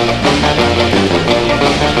Mars.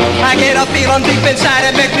 I get a feeling deep inside,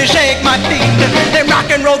 it makes me shake my feet. Them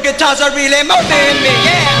rock and roll guitars are really moving me,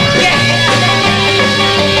 yeah, yeah.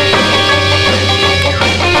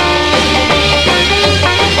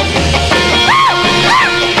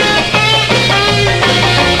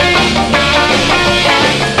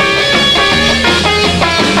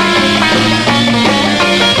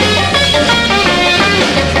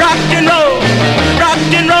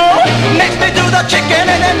 Makes me do the chicken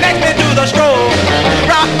and it makes me do the stroll.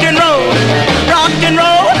 Rock and roll,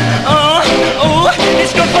 ooh,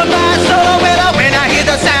 it's good for my soul. When I hear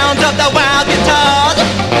the sounds of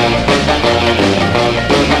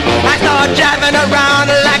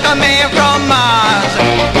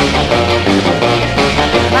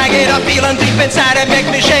inside and make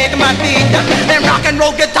me shake my feet. Them rock and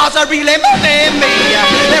roll guitars are really moving me.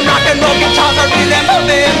 Them rock and roll guitars are really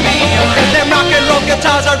moving me. Them rock and roll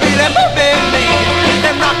guitars are really moving me.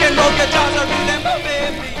 Them rock and roll guitars are really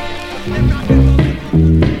moving me.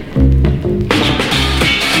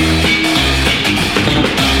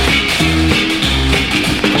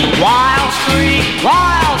 Wild streak,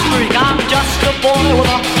 I'm just a boy with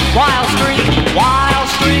a wild streak, wild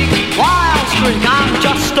streak, wild streak, I'm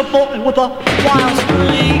just a boy with a wild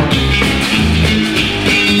streak.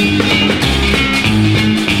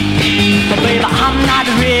 But baby, I'm not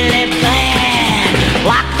really bad,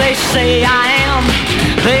 like they say I am.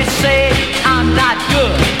 They say I'm not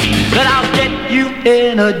good, that I'll get you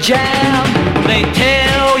in a jam. They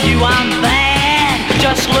tell you I'm bad,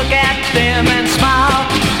 just look at them and smile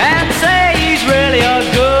and say he's really a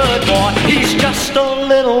good boy. He's just a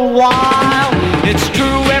little wild. It's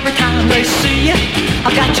true every time they see you. I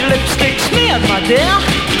got your lipstick smeared, my dear.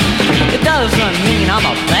 It doesn't mean I'm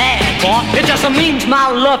a bad boy. It just means my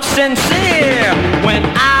love's sincere. When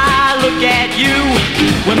I look at you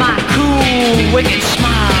with my cool, wicked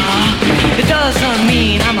smile, it doesn't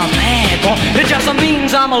mean I'm a bad boy. It just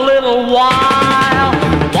means I'm a little wild.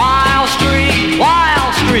 Wild streak,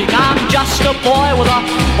 wild streak, I'm just a boy with a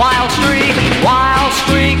wild streak, wild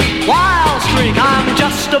streak, wild streak, I'm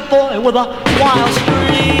just a boy with a wild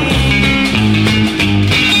streak.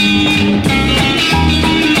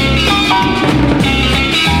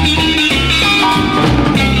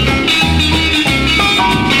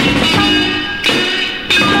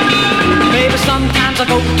 Maybe sometimes I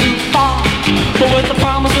go too far, but with the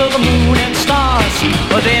promise of the moon and stars,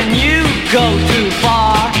 but then you go too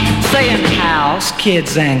far, saying house,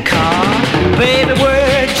 kids and car. Baby,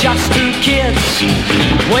 we're just two kids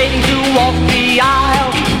waiting to walk the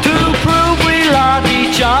aisle to prove we love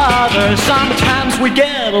each other. Sometimes we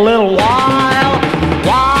get a little wild.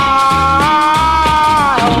 Wild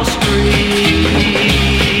streak,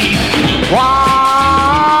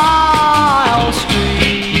 wild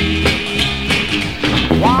streak,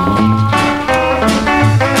 wild.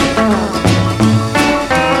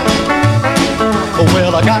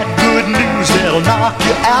 Well, I got good news that'll knock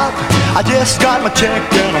you out. I just got my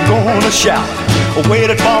check and I'm gonna shout. I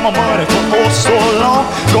waited for my money for oh so long.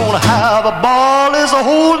 Gonna have a ball is a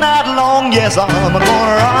whole night long. Yes, I'm gonna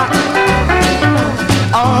rock,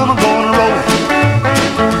 I'm gonna roll,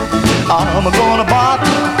 I'm gonna bop,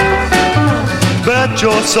 bet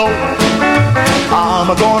your soul. I'm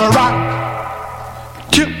gonna rock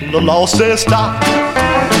till the law says stop.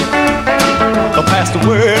 I'll pass the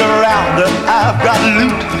word around that I've got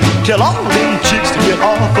loot. Tell all them chicks to get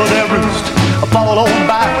off of their roost. I fall on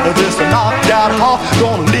back to this knocked out hall.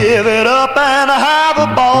 Gonna live it up and have a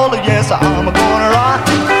ball. Yes, I'm gonna rock,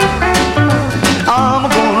 I'm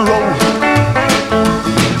gonna roll,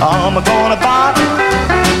 I'm gonna bop,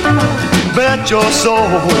 bet your soul.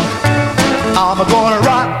 I'm gonna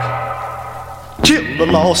rock till the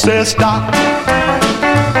law says stop.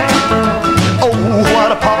 Oh,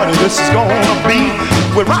 what a party this is gonna be.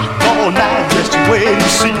 We rock all night, just you wait and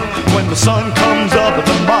see. When the sun comes up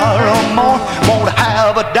tomorrow morning, won't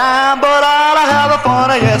have a dime, but I'll have a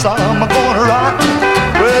fun. Yes, I'm gonna rock,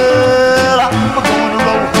 well, I'm gonna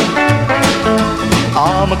roll,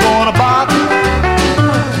 I'm gonna bop,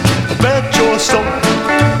 bet your soul.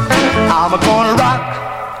 I'm gonna rock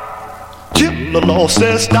till the law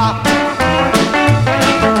says stop.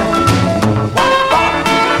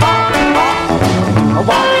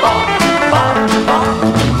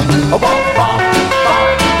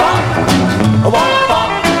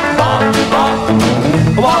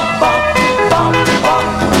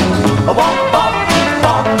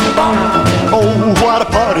 Oh, what a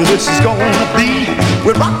party this is gonna be.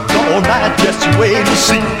 We rock all night, just you wait and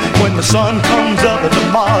see. When the sun comes up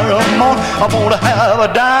tomorrow morning, I'm gonna have a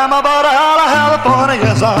dime, but I'll have a fun.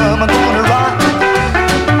 Yes, I'm gonna rock,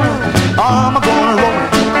 I'm gonna roll,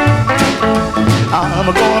 I'm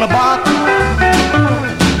gonna bop,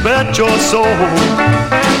 bet your soul.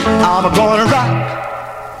 I'm gonna rock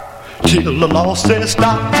till the law says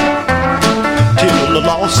stop, till the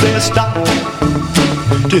law says stop,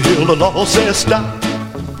 till the law says stop,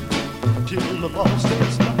 till the law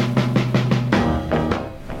says stop.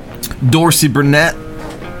 Dorsey Burnett,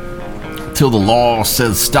 Till the Law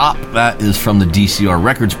Says Stop. That is from the DCR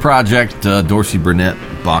Records Project, Dorsey Burnett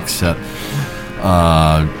box set.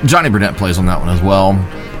 Johnny Burnett plays on that one as well.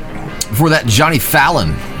 Before that, Johnny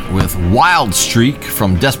Fallon with Wild Streak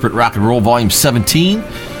from Desperate Rock and Roll Volume 17.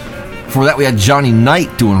 Before that, we had Johnny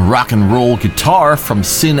Knight doing rock and roll guitar from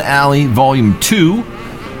Sin Alley Volume 2.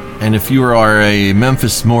 And if you are a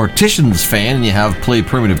Memphis Morticians fan and you have played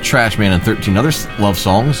Primitive Trash Man and 13 other love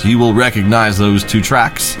songs, you will recognize those two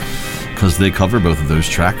tracks because they cover both of those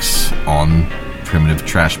tracks on Primitive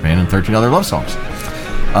Trash Man and 13 other love songs.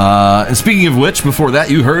 And speaking of which, before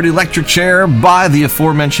that you heard Electric Chair by the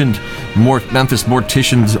aforementioned Memphis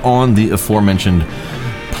Morticians on the aforementioned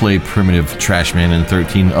Play Primitive Trash Man and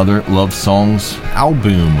 13 Other Love Songs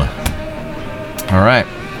album. All right.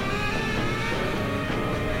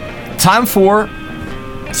 Time for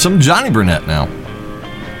some Johnny Burnett now.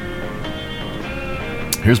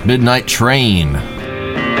 Here's Midnight Train.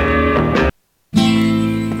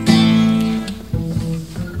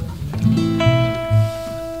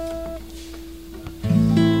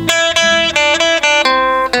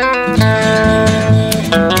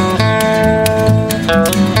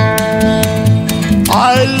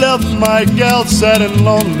 I left my gal sad and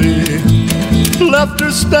lonely, left her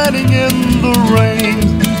standing in the rain.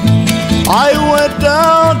 I went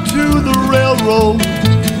down to the railroad,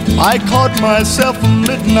 I caught myself a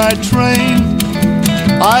midnight train.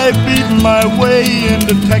 I beat my way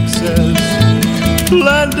into Texas,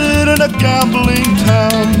 landed in a gambling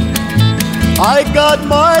town. I got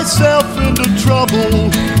myself into trouble,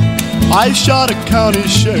 I shot a county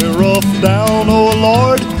sheriff down. Oh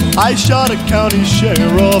Lord, I shot a county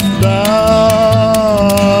sheriff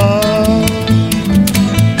down.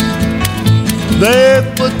 They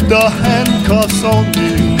put the handcuffs on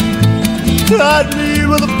me, tied me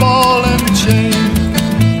with a ball and chain.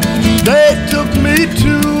 They took me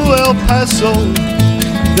to El Paso,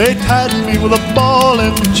 they tied me with a ball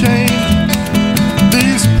and chain.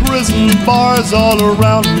 These prison bars all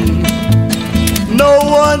around me, no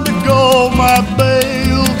one to go my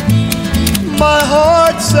bail. My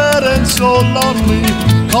heart's sad and so lonely,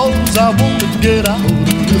 'cause I wanna get out of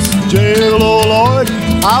this jail. Oh Lord,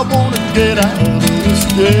 I wanna get out of this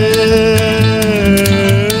jail.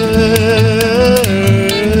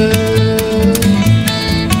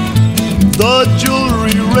 The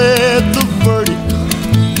jury read the verdict,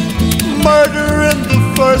 murder in the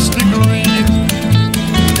first degree.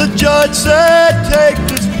 The judge said, take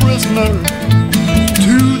this prisoner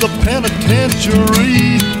to the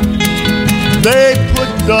penitentiary. They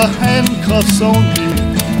put the handcuffs on me,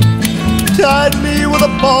 tied me with a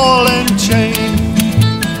ball and chain.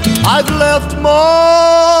 I've left my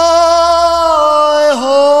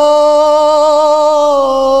home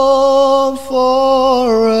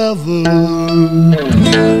forever,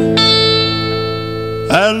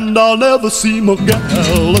 and I'll never see my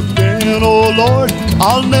gal again. Oh Lord,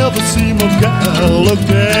 I'll never see my gal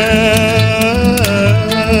again.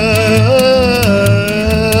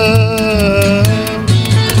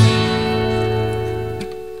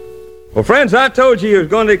 Well, friends, I told you was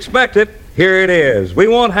going to expect it. Here it is. We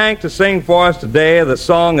want Hank to sing for us today the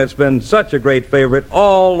song that's been such a great favorite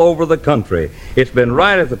all over the country. It's been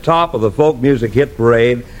right at the top of the folk music hit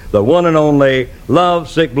parade, the one and only Love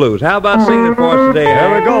Sick Blues. How about singing it for us today? Here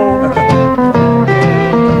we go.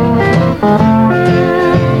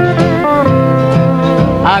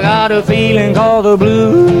 I got a feeling called the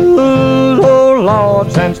blues, oh Lord,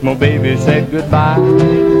 since my baby said goodbye.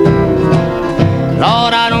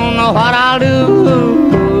 Lord, I don't know what I'll do.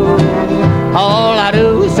 All I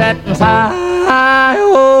do is sit and sigh.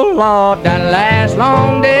 Oh Lord, that last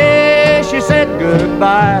long day she said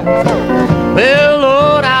goodbye. Well,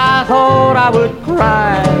 Lord, I thought I would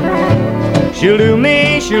cry. She'll do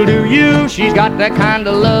me, she'll do you. She's got that kind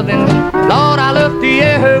of loving. Lord, I love to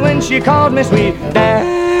hear her when she called me sweet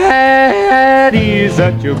Daddy.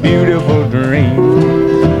 Such a beautiful dream.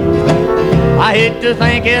 I hate to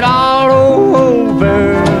think it all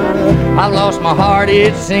over. I've lost my heart,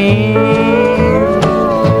 it seems.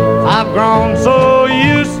 I've grown so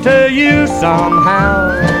used to you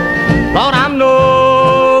somehow. Lord, I'm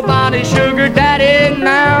nobody's sugar daddy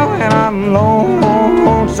now, and I'm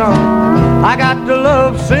lonesome. I got the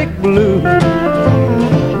lovesick blues.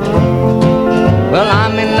 Well,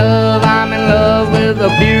 I'm in love with a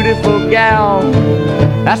beautiful gal.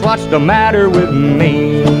 That's what's the matter with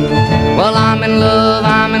me. Well, I'm in love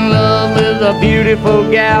with a beautiful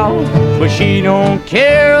gal, but she don't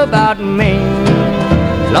care about me.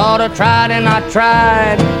 Lord, I tried and I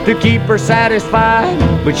tried to keep her satisfied,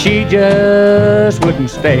 but she just wouldn't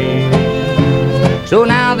stay. So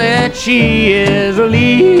now that she is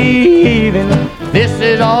leaving, this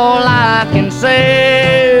is all I can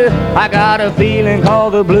say. I got a feeling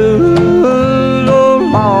called the blues, oh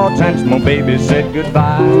Lord, since my baby said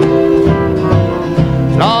goodbye.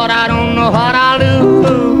 Lord, I don't know what I'll do.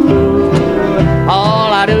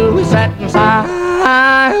 All I do is sit and sigh.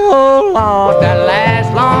 Oh Lord, that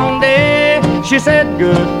last long day she said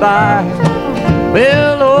goodbye. by.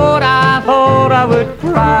 Well, Lord, I thought I would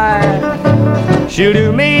cry. She'll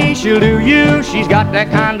do me, she'll do you, she's got that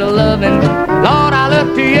kind of loving. Lord, I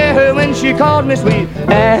looked to you when she called me sweet.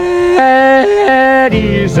 That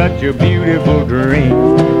is such a beautiful dream.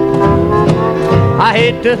 I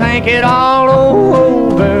hate to think it all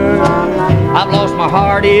over. I've lost my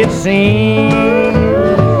heart, it seems.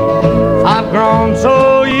 I've grown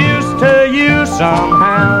so used to you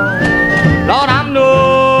somehow. Lord, I'm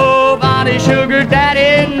nobody's sugar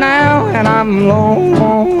daddy now, and I'm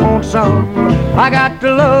lonesome. I got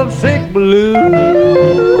the lovesick blues.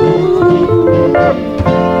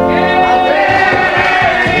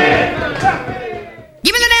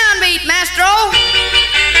 Give me the downbeat, maestro.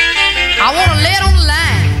 I want to lay it on the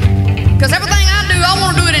line, 'cause everything I do, I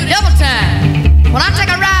want to do it in double time. When I take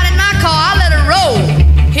a ride in my car, I let it roll.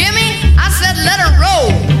 Hear me? I said let it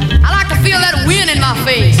roll. I like to feel that wind in my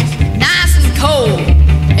face, nice and cold.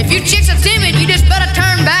 If you chicks are timid, you just better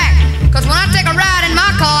turn back, 'cause when I take a ride in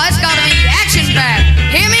my car, it's got to be action-packed.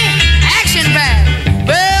 Hear me? Action-packed.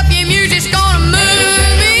 Well, if your music's gonna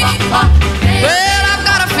move me, well, I've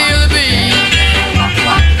got to feel the beat.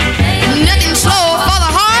 Nothing slow for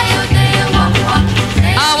the heart.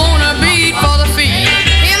 I want a beat for the feet.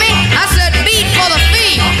 Hear me? I said beat for the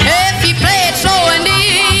feet. If you play it slow and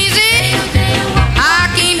easy, I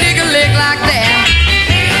can't dig a lick like that.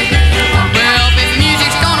 Well, if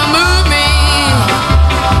music's gonna move me,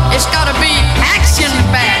 it's gotta be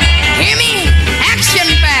action-packed. Hear me?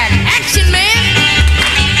 Action-packed. Action, man.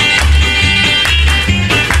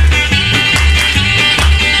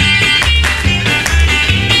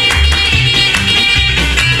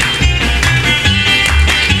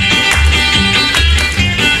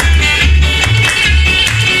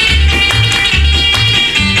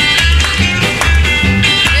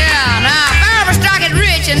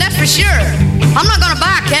 And that's for sure. I'm not gonna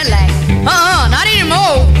buy a Cadillac. Not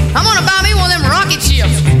anymore. I'm gonna buy me one of them rocket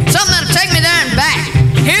ships. Something that'll take me there and back.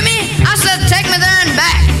 Hear me? I said take me there and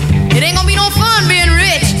back. It ain't gonna be no fun being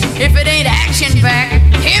rich if it ain't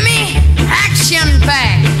action-packed. Hear me?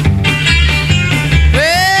 Action-packed.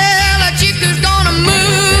 Well, a chick who's gonna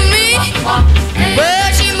move me, well,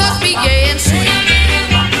 she must be gay and sweet.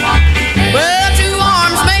 Well, two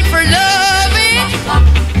arms made for loving,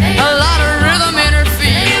 a lot of rhythm in her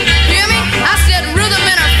feet. Hear me? I said rhythm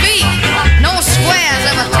in her feet. No squares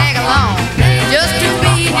ever tag along. Just to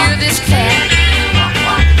be near this cat.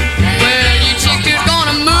 Well, you chick who's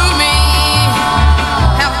gonna move me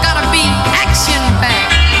have gotta be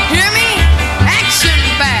action-packed. Hear me?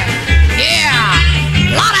 Action-packed.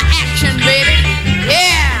 Yeah. Lot of action, baby.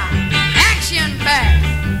 Yeah. Action-packed.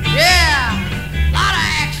 Yeah. Lot of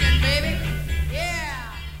action, baby.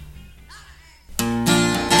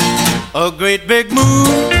 A great big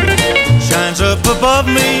moon shines up above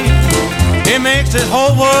me. It makes this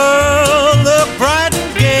whole world look bright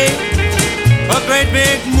and gay. A great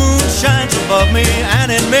big moon shines above me,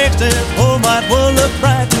 and it makes this whole wide world look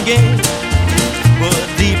bright and gay. But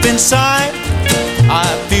deep inside, I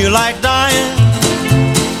feel like dying,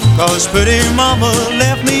 'cause pretty mama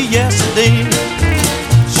left me yesterday.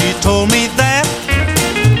 She told me that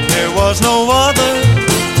there was no other,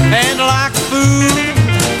 and like a fool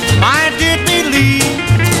I did believe.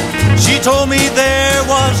 She told me there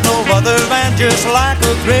was no other, and just like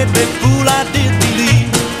a great big fool I did believe.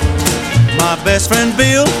 My best friend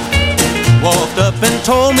Bill walked up and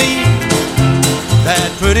told me that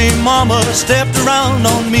pretty mama stepped around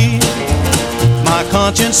on me. My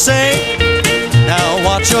conscience say, now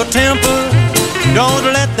watch your temper, don't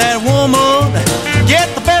let that woman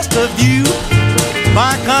get the best of you.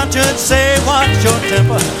 My conscience say, watch your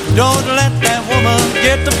temper, don't let that woman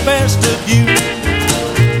get the best of you.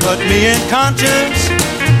 But me and conscience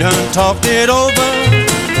done talked it over.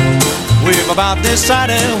 We've about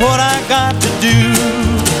decided what I got to do.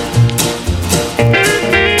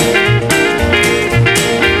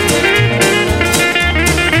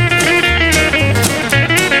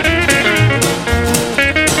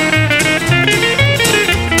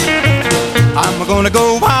 I'm gonna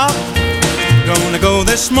go out, gonna go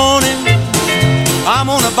this morning. I'm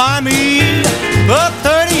gonna buy me a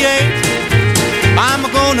 38. I'm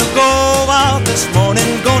gonna go out this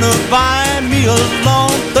morning, gonna buy me a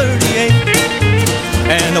long 38.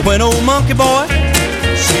 And when old monkey boy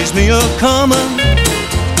sees me a-comin',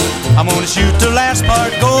 I'm gonna shoot the last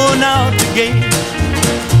part going out the gate.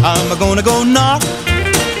 I'm gonna go knock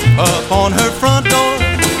up on her front door,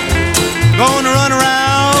 gonna run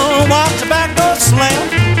around, watch the back door slam.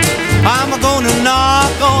 I'm gonna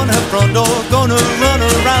knock on her front door, gonna run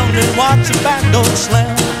around and watch the back door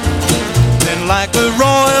slam. Then like a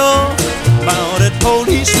royal mounted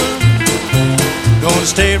policeman, Gonna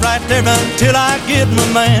stay right there until I get my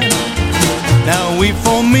man. Now weep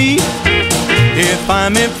for me if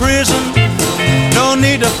I'm in prison. No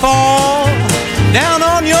need to fall down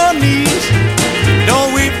on your knees.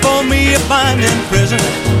 Don't weep for me if I'm in prison.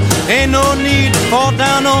 Ain't no need to fall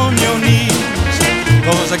down on your knees.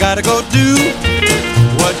 'Cause I gotta go do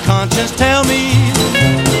what conscience tell me.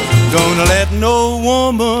 Gonna let no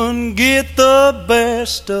woman get the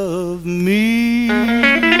best of me.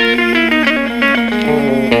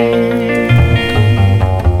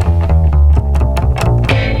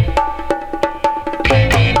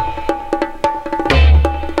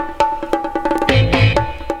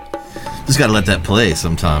 Just gotta let that play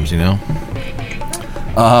sometimes, you know.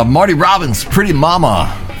 Marty Robbins, Pretty Mama,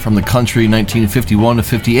 from the Country 1951 to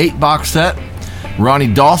 58 box set. Ronnie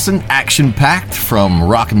Dawson, Action Packed, from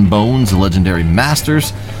Rockin' Bones, the Legendary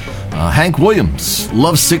Masters. Hank Williams,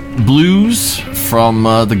 Lovesick Blues, from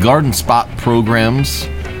the Garden Spot programs,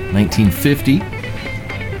 1950.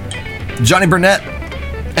 Johnny Burnett,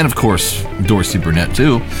 and of course, Dorsey Burnett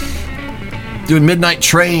too, doing Midnight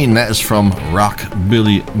Train. That is from Rock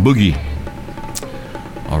Billy Boogie.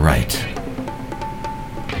 All right.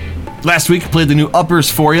 Last week, I played the new Uppers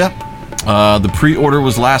for you. The pre-order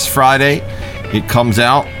was last Friday. It comes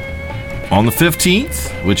out on the 15th,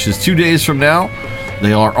 which is 2 days from now.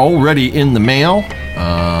 They are already in the mail.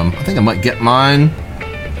 I think I might get mine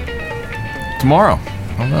tomorrow.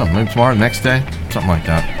 I don't know, maybe tomorrow, next day, something like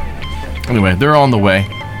that. Anyway, they're on the way.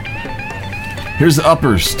 Here's the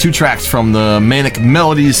Uppers, 2 tracks from the Manic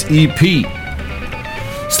Melodies EP.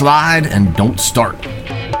 Slide and Don't Start.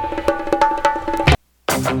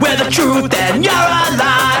 With the truth and you're a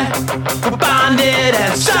lie, we're bonded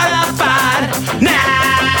and certified.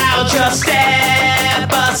 Now just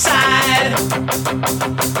step aside.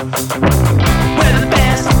 We're the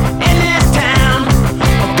best in this town.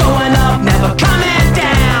 We're going up, never coming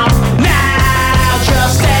down. Now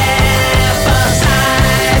just step aside.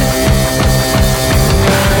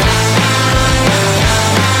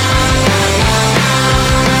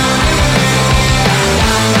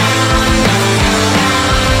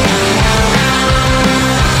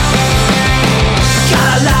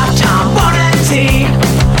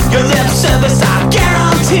 Your lip service, I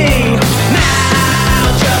guarantee. Now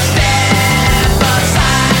just step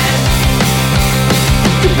aside.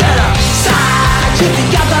 You better side to the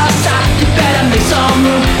other side. You better make some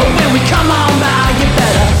room, but when we come on by, you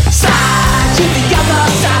better side to the other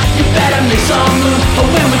side. You better make some room, but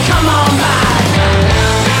when we come on by.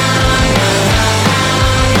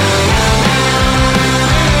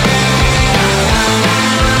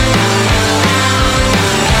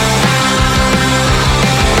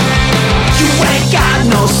 Got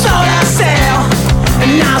no soul to sell,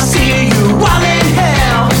 and I'll see you all in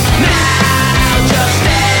hell. Now just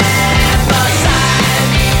step aside.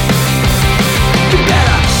 You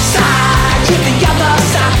better side to the other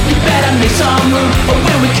side. You better make some room, but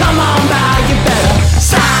when we come on by, you better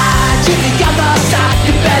side to the other side.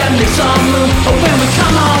 You better make some room, but when we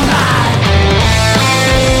come on by.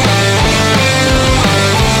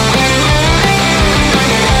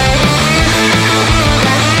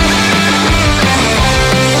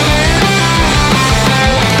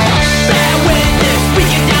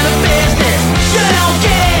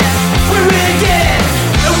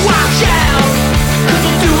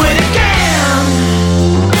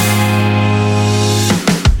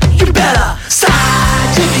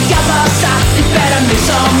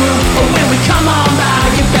 Some room, but when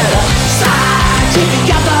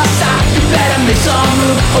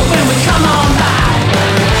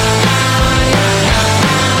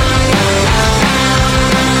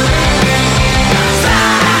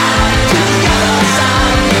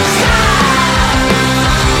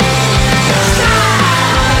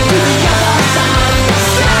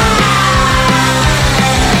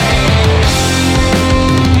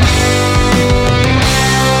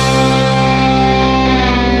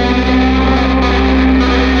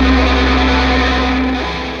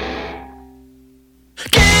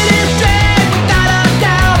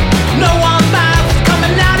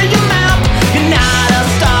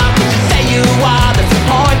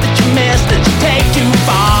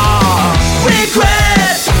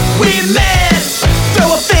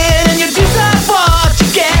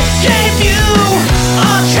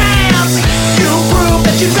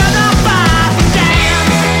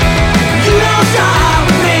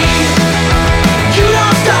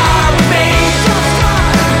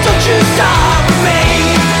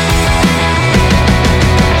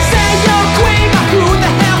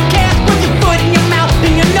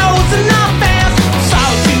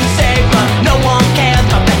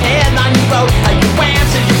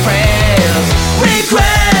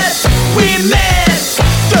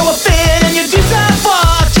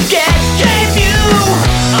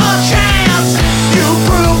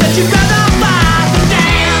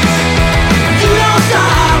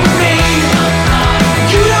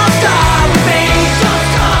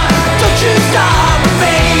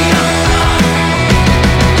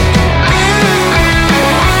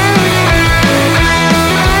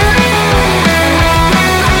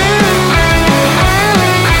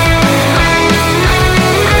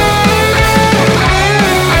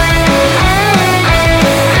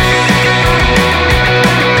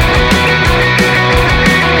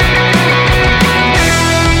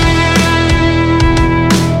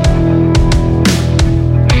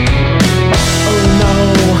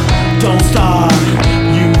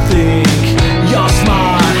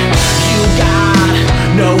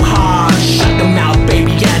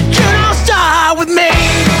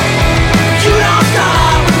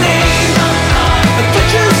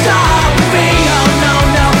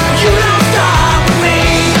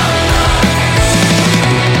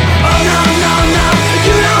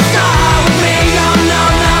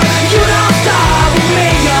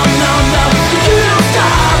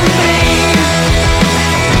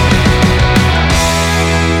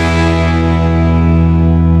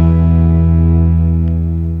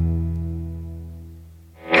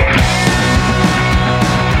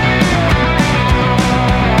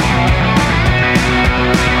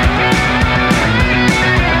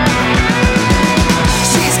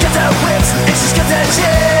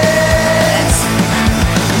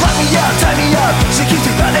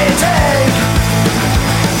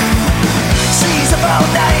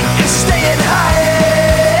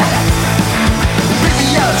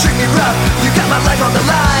me rough, you got my life on the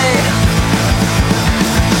line.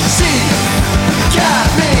 She got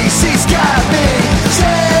me, she's got me.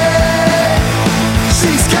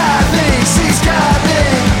 She's got me, she's got me.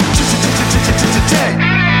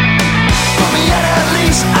 Put me on a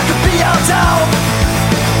leash, I could be your dog.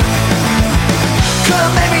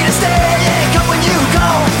 Command me to stay and come when you go.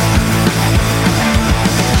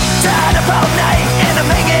 Tied up all night and I'm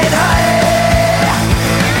hanging high.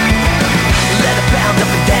 Let it pound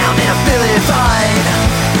up and down and I'm feeling fine.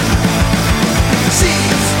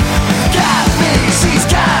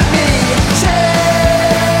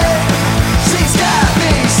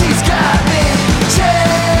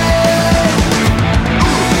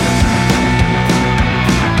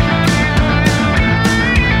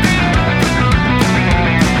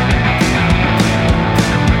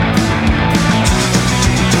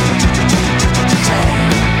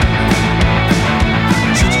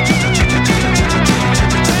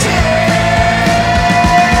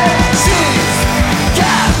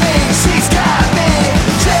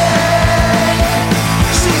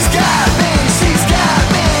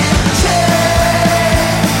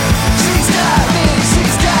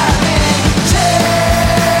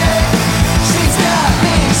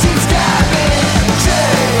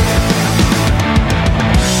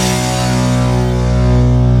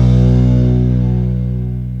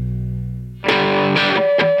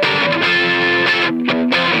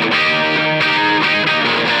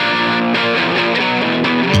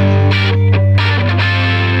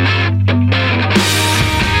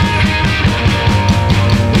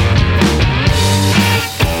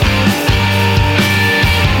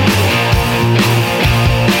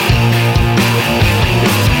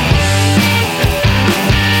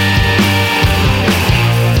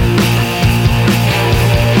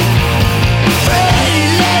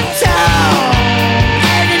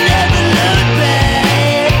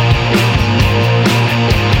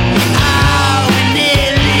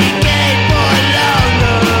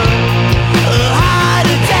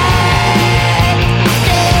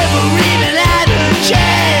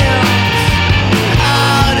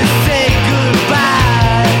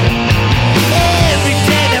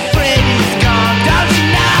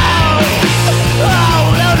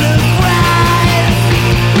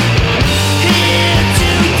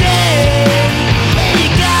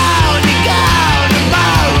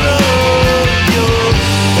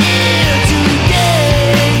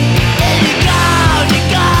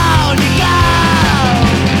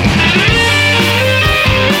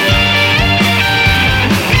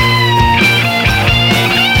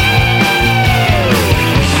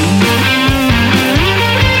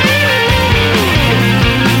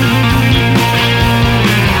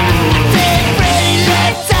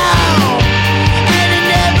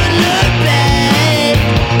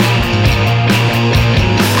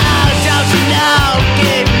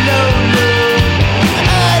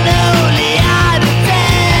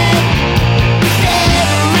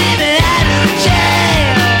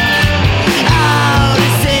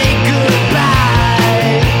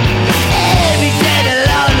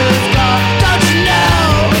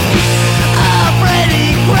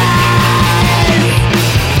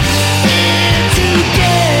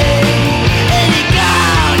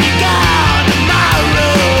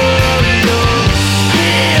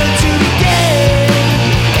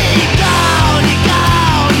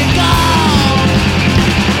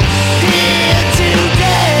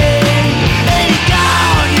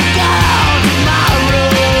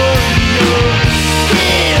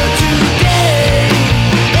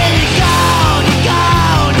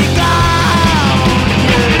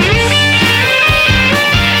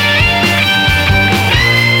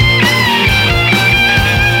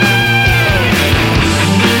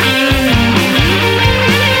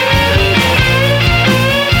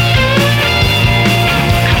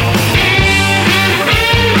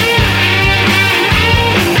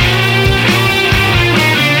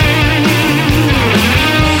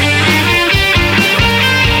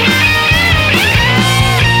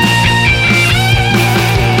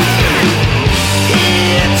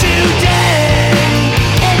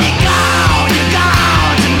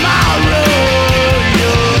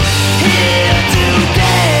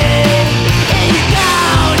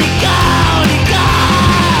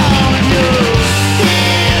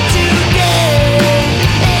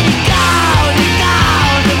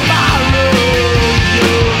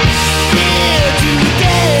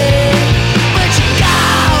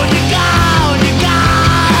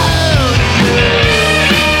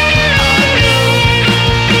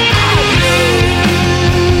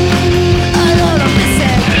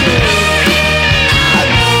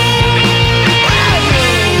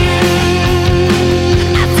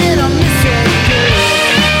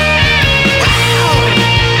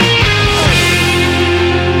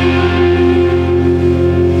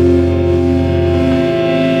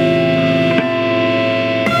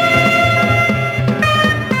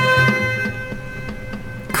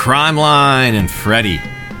 Crime Line and Freddie.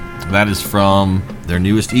 That is from their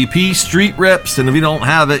newest EP, Street Rips, and if you don't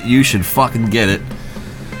have it, you should fucking get it.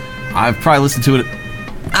 I've probably listened to it,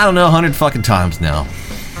 100 fucking times now.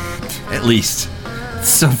 At least. It's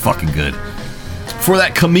so fucking good. For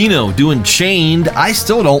that Camino doing Chained, I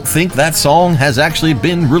still don't think that song has actually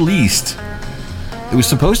been released. It was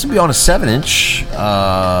supposed to be on a 7-inch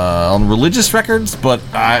on Religious Records, but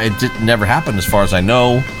it never happened as far as I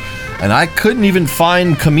know. And I couldn't even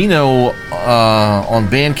find Camino on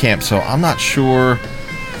Bandcamp, so I'm not sure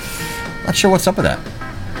what's up with that.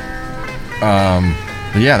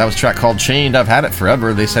 But yeah, that was a track called Chained. I've had it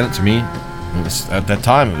forever. They sent it to me. At that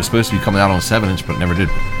time, it was supposed to be coming out on a 7-inch, but it never did.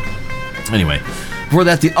 Anyway, before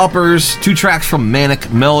that, The Uppers, 2 tracks from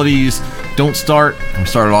Manic Melodies. Don't Start. I'm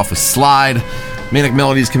started off with Slide. Manic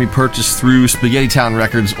Melodies can be purchased through Spaghetti Town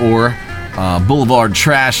Records or Boulevard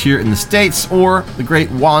Trash here in the States, or the great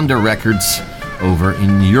Wanda Records over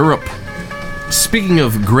in Europe. Speaking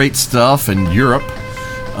of great stuff in Europe,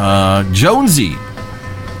 Jonesy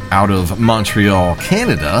out of Montreal,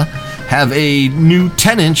 Canada, have a new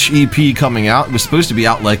 10-inch EP coming out. It was supposed to be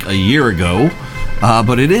out like a year ago,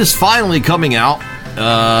 but it is finally coming out.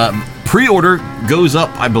 Pre-order goes up,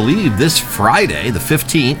 I believe, this Friday, the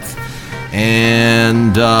 15th,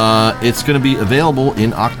 and it's going to be available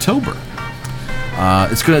in October.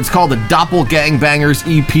 It's called the Doppelgangbangers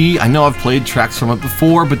EP. I know I've played tracks from it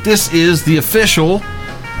before, but this is the official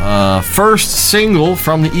first single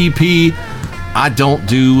from the EP, I Don't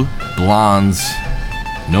Do Blondes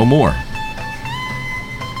No More.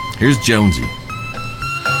 Here's Jonesy.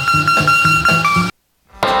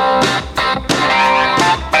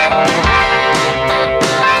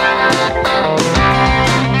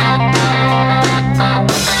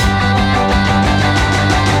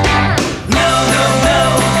 No,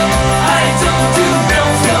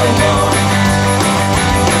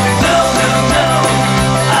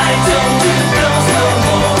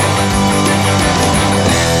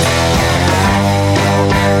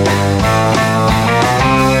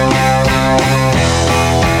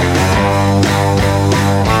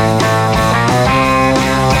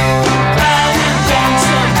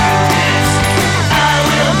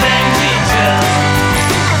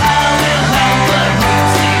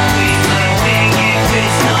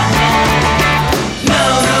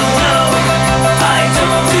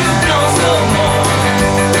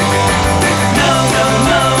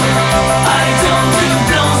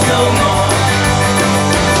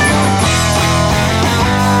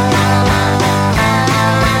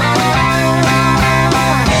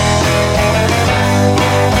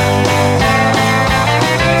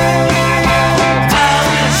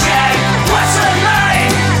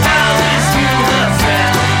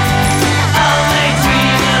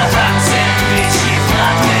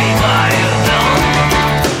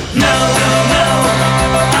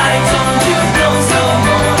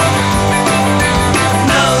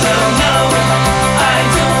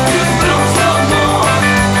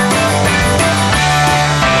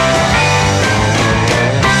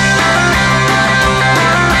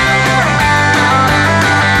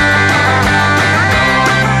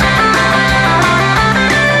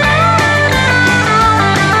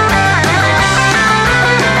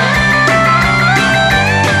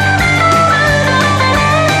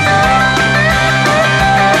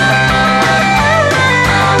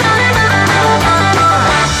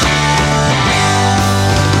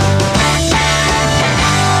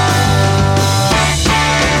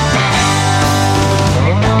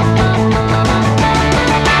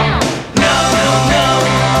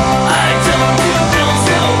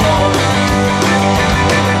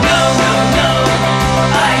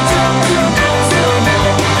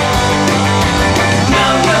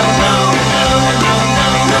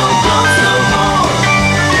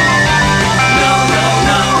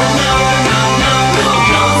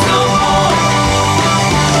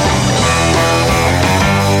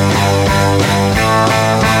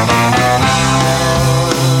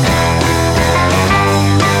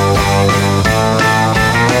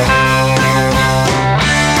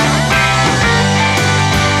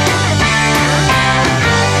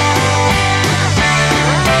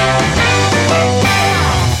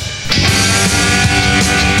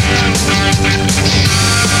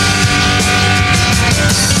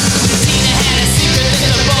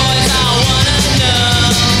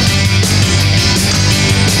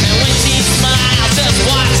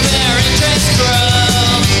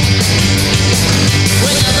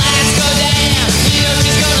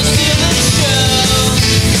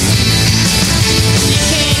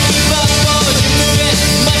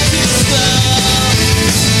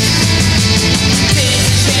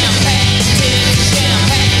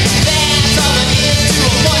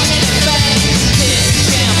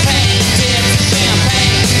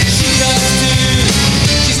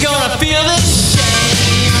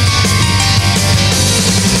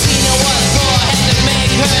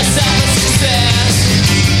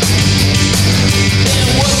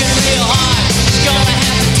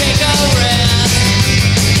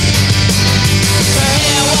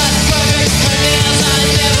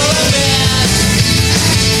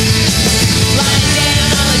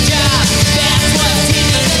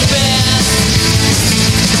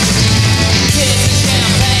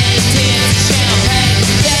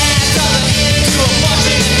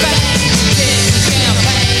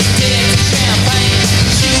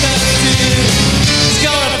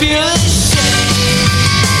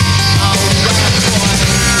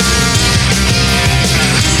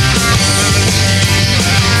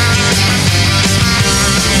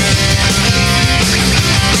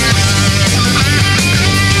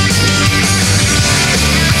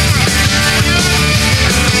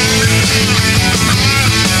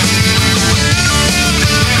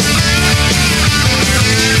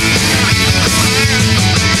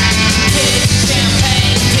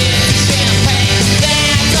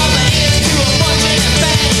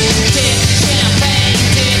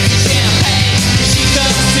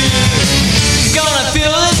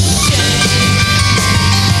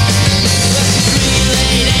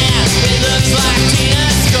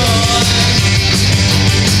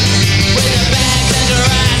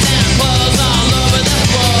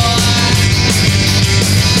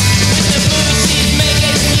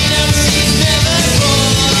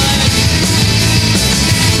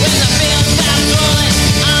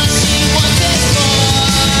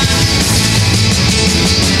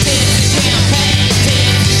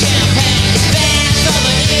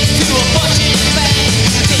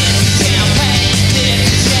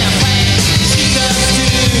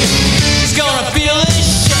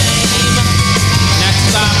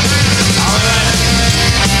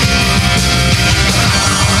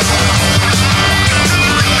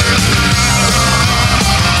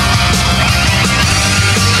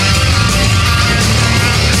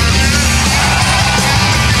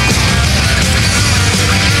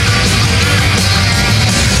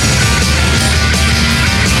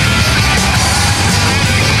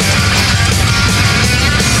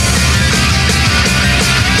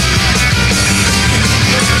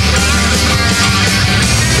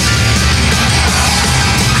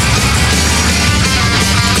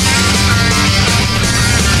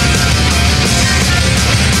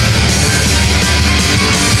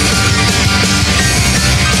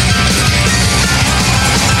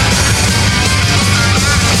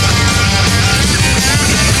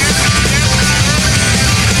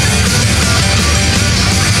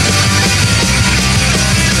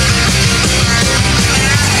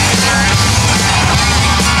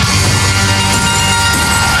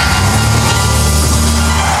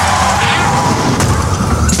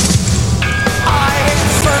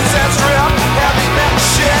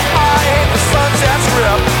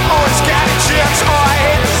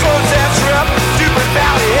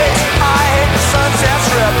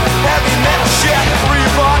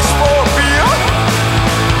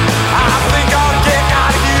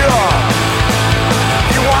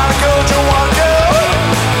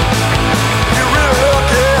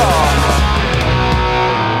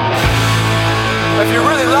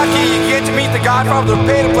 lucky, you get to meet the godfather of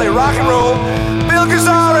pay to play rock and roll, Bill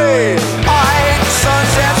Gazzari. I hate the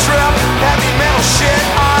Sunset Strip, heavy metal shit.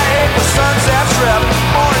 I hate the Sunset Strip,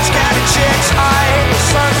 Orange County chicks. I hate the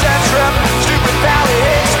Sunset Strip, stupid Valley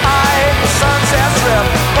Hicks. I hate the Sunset Strip,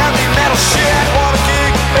 heavy metal shit. What a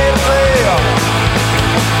gig, pay to play.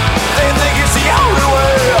 They think it's the only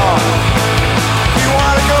way. You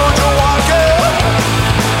wanna go, don't wanna go.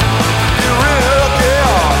 You really look,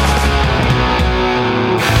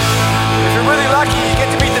 if you're really lucky, you get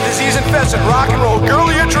to meet the disease-infested rock and roll girl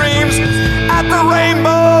of your dreams at the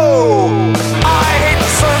Rainbow. I hate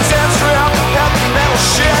the Sunset Strip, heavy metal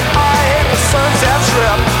shit. I hate the Sunset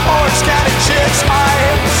Strip, Orange County chicks. I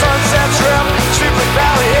hate the Sunset Strip, stupid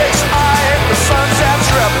Valley Hicks. I hate the Sunset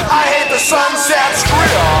Strip. I hate the Sunset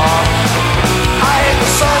Strip. I hate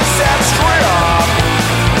the Sunset Strip.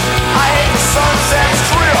 I hate the Sunset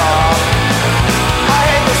Strip. I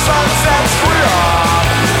hate the Sunset Strip.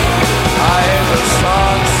 I hate the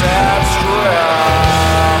Sunset Strip.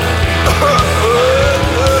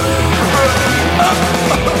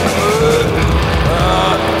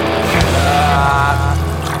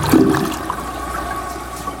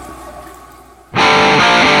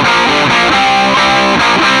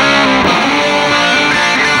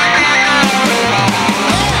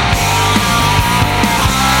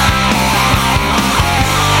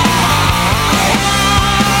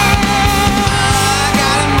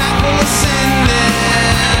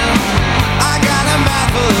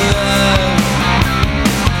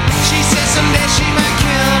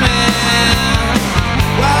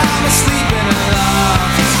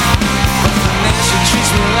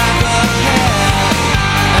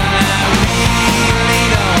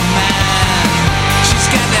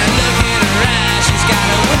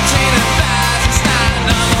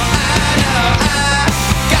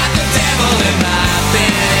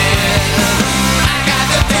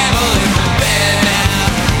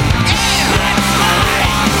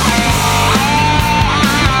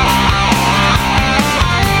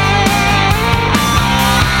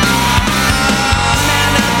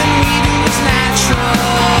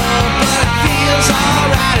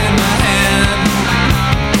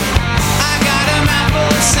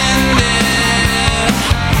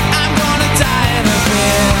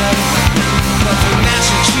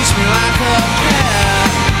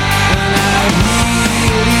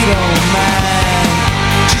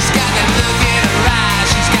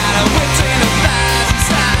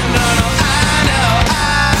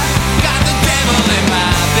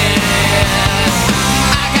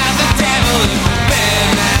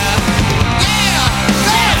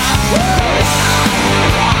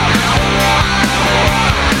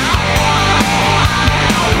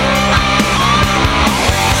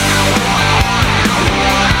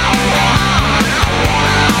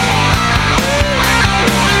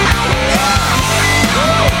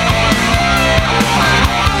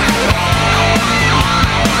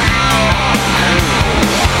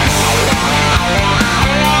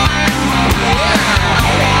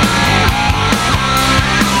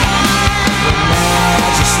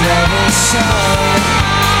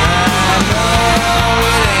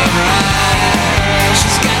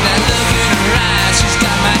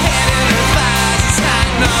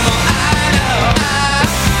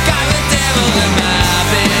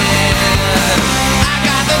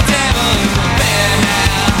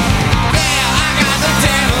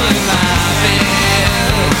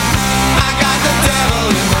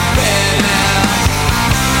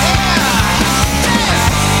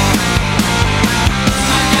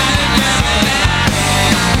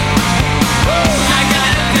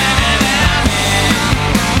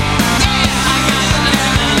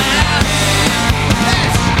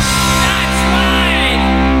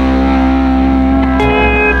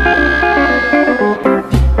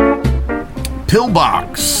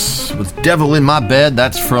 Pillbox with Devil in My Bed.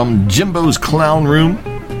 That's from Jimbo's Clown Room.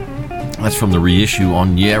 That's from the reissue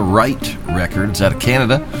on Yeah Right Records out of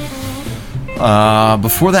Canada.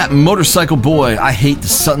 Before that, Motorcycle Boy, I Hate the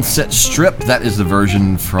Sunset Strip. That is the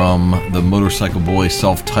version from the Motorcycle Boy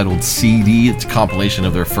self-titled CD. It's a compilation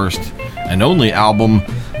of their first and only album,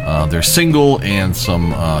 their single, and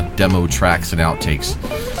some demo tracks and outtakes,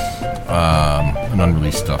 and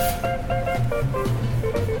unreleased stuff.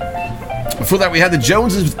 Before that, we had the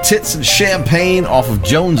Joneses with Tits and Champagne off of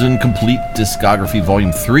Jones and Complete Discography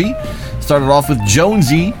Volume 3. Started off with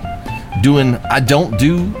Jonesy doing I Don't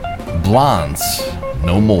Do Blondes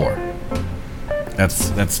No More.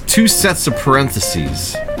 That's two sets of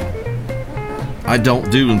parentheses. I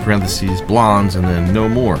don't do in parentheses blondes, and then no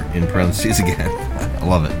more in parentheses again. I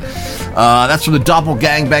love it. That's from the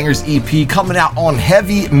Doppelgangbangers EP coming out on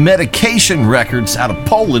Heavy Medication Records out of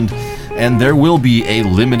Poland. And there will be a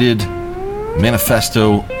limited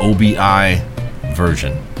Manifesto OBI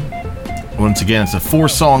version. Once again, it's a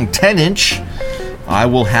 4-song 10-inch. I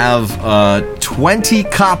will have 20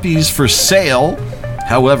 copies for sale.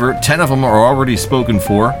 However, 10 of them are already spoken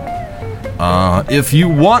for. If you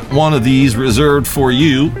want one of these reserved for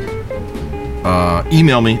you,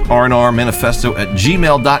 email me,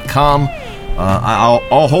 rnrmanifesto@gmail.com.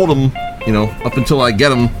 I'll hold them, up until I get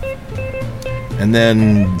them. And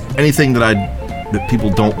then anything that people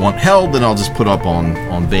don't want held, then I'll just put up on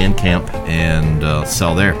Bandcamp and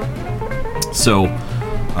sell there. So,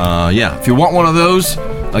 if you want one of those,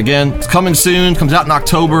 again, it's coming soon. Comes out in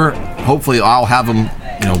October. Hopefully, I'll have them,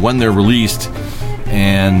 when they're released,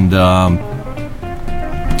 and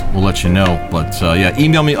we'll let you know. But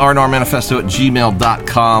email me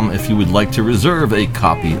rnrmanifesto@gmail.com if you would like to reserve a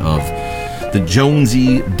copy of the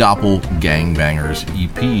Jonesy Doppelgangbangers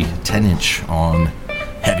EP 10-inch on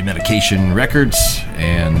Heavy Medication Records,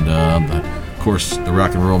 and of course the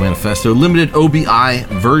Rock and Roll Manifesto limited OBI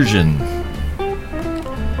version.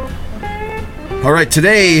 All right,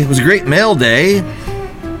 today was a great mail day.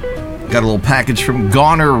 Got a little package from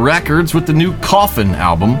Goner Records with the new C.O.F.F.I.N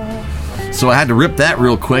album, so I had to rip that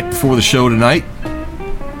real quick before the show tonight,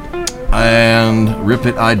 and rip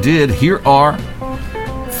it I did. Here are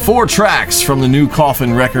 4 tracks from the new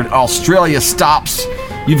C.O.F.F.I.N record, Australia Stops.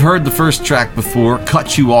 You've heard the first track before,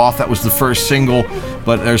 Cut You Off. That was the first single,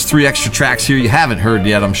 but there's 3 extra tracks here you haven't heard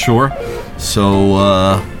yet, I'm sure. So,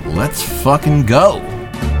 let's fucking go.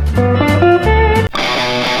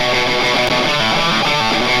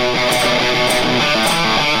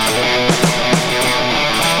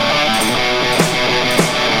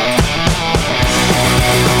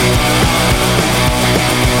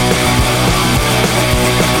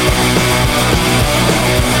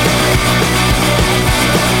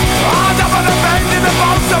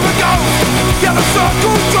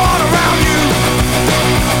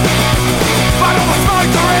 But all the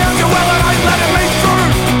smoke around you, well, it ain't letting me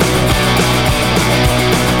through.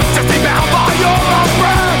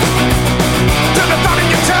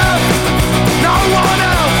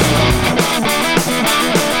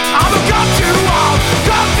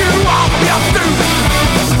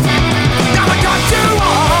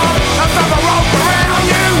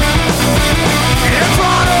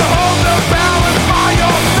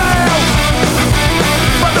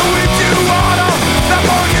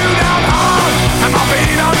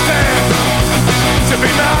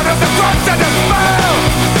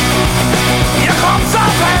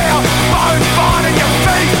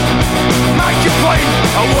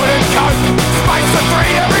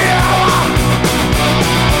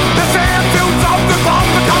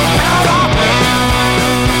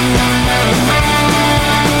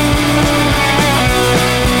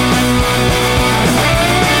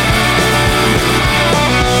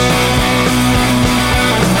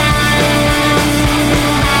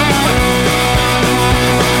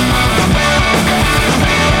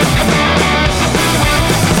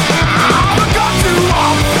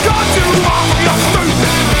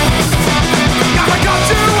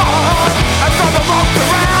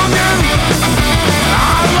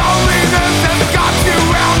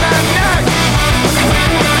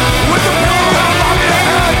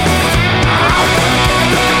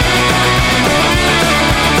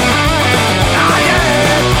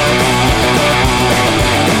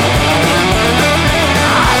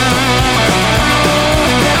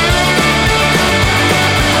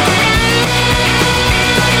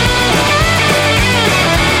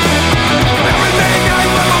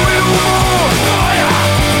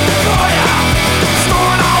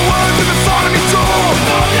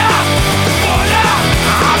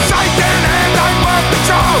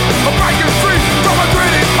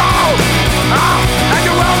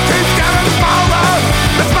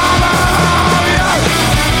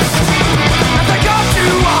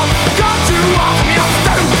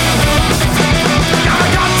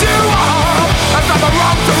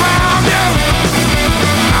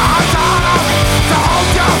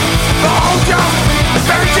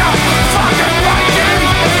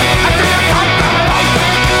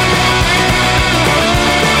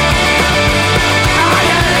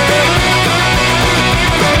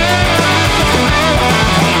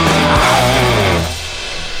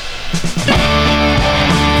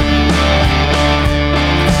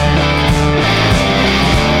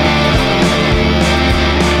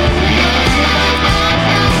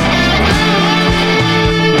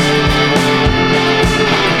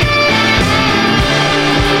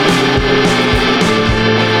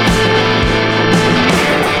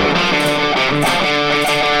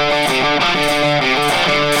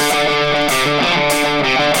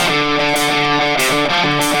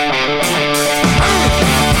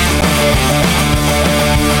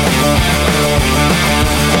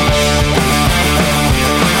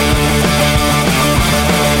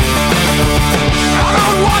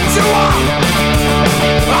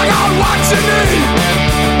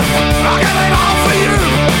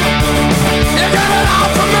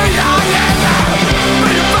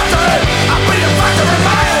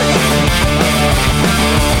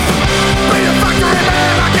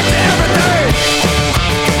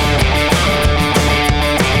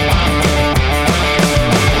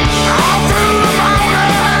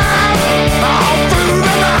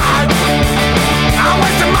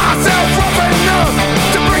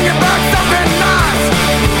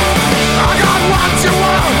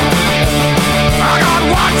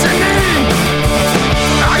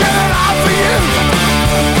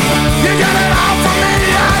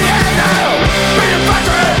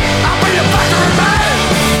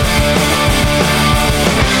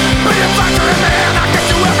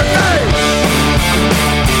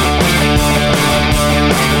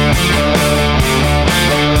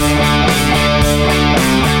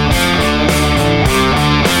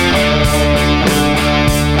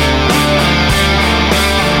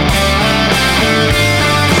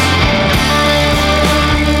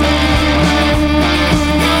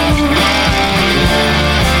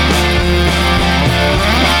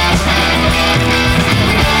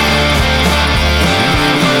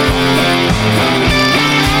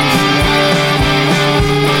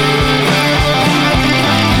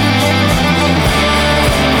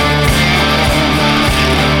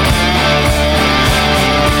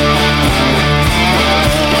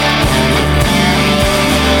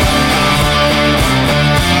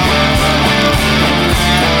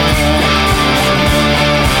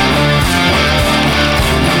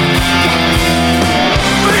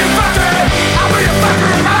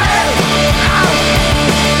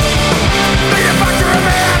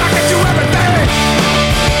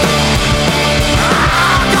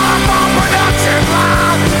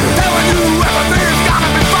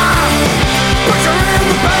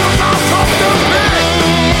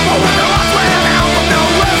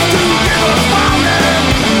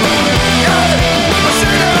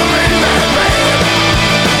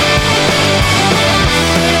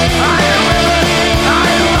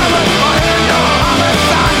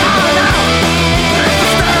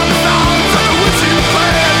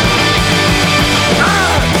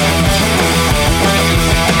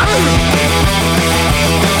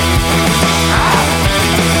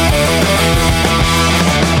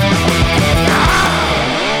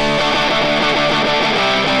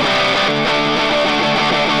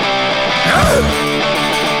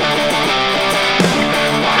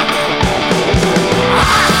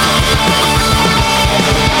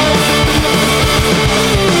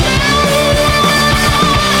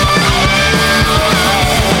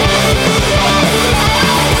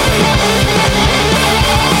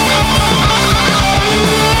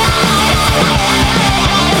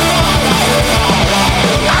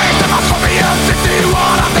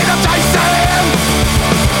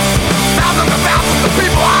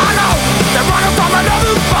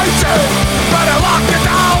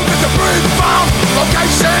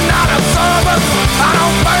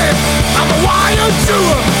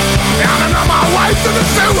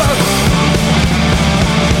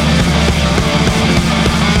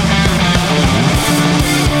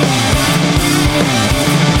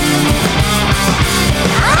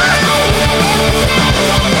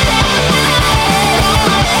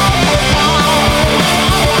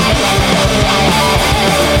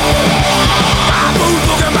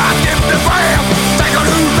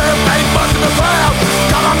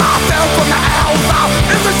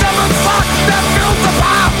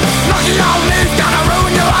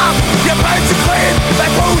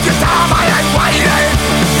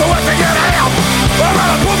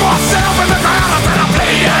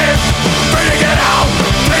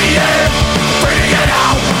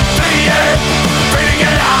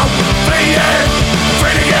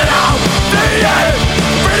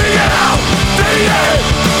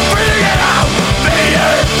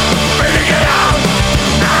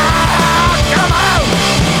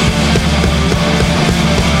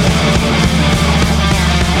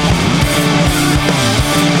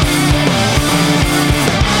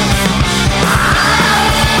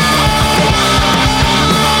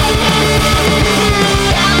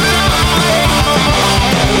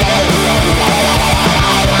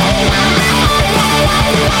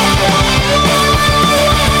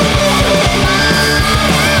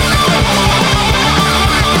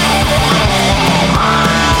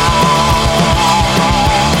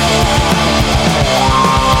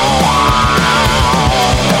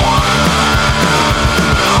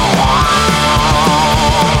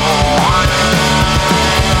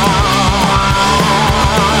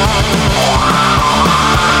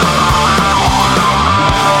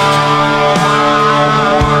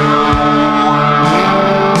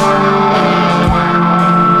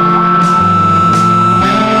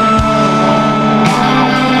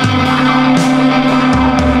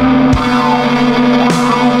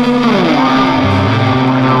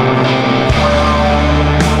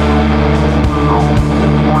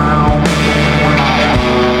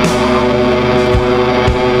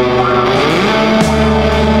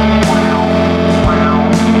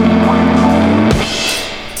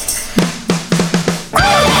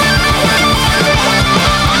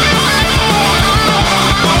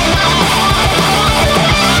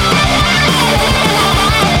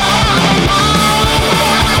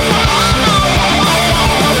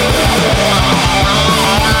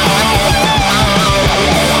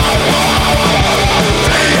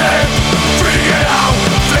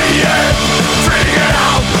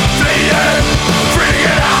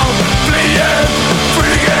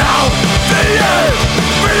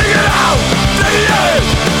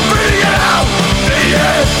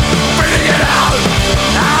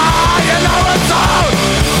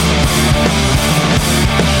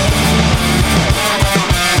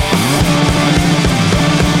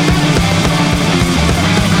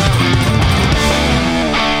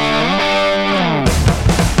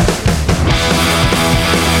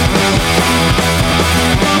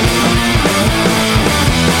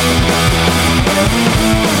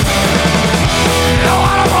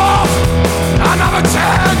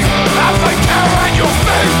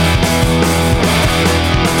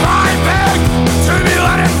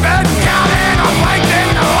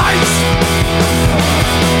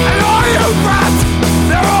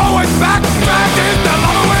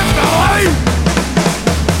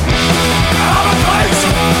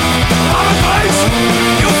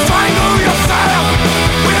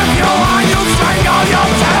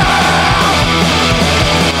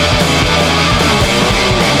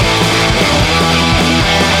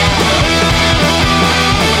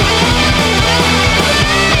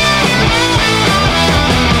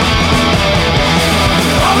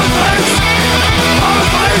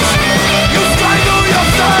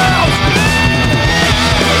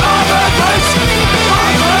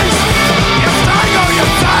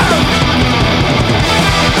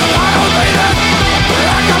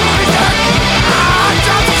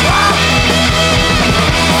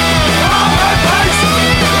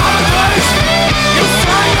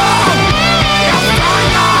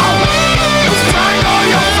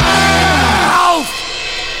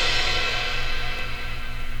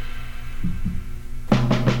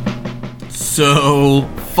 So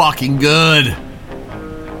fucking good.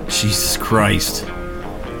 Jesus Christ.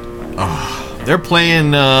 They're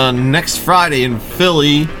playing next Friday in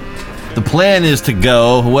Philly. The plan is to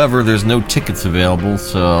go. However, there's no tickets available,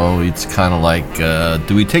 so it's kind of like,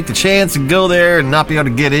 do we take the chance and go there and not be able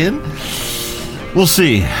to get in? We'll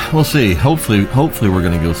see. We'll see. Hopefully we're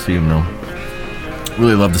going to go see them, though.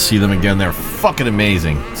 Really love to see them again. They're fucking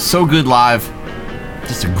amazing. So good live.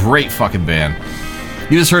 Just a great fucking band.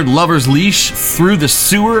 You just heard Lover's Leash, Through the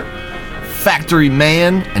Sewer, Factory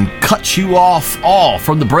Man, and Cut You Off, all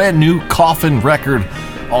from the brand new C.O.F.F.I.N record,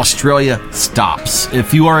 Australia Stops.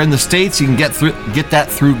 If you are in the States, you can get that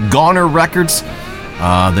through Goner Records.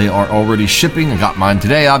 They are already shipping. I got mine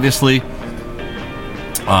today, obviously.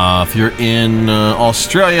 If you're in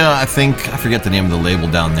Australia, I forget the name of the label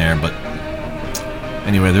down there, but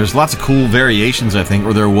anyway, there's lots of cool variations, I think,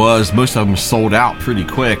 or there was. Most of them sold out pretty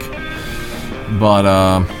quick. But,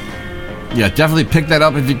 yeah, definitely pick that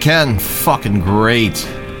up if you can. Fucking great.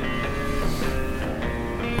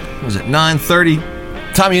 What was it, 9:30?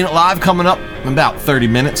 Tommy Unit Live coming up in about 30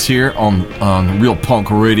 minutes here on Real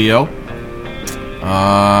Punk Radio.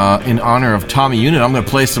 In honor of Tommy Unit, I'm going to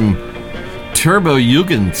play some Turbo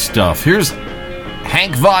Jugend stuff. Here's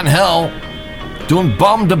Hank Von Hell doing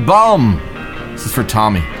Bum to Bum. This is for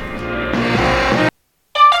Tommy.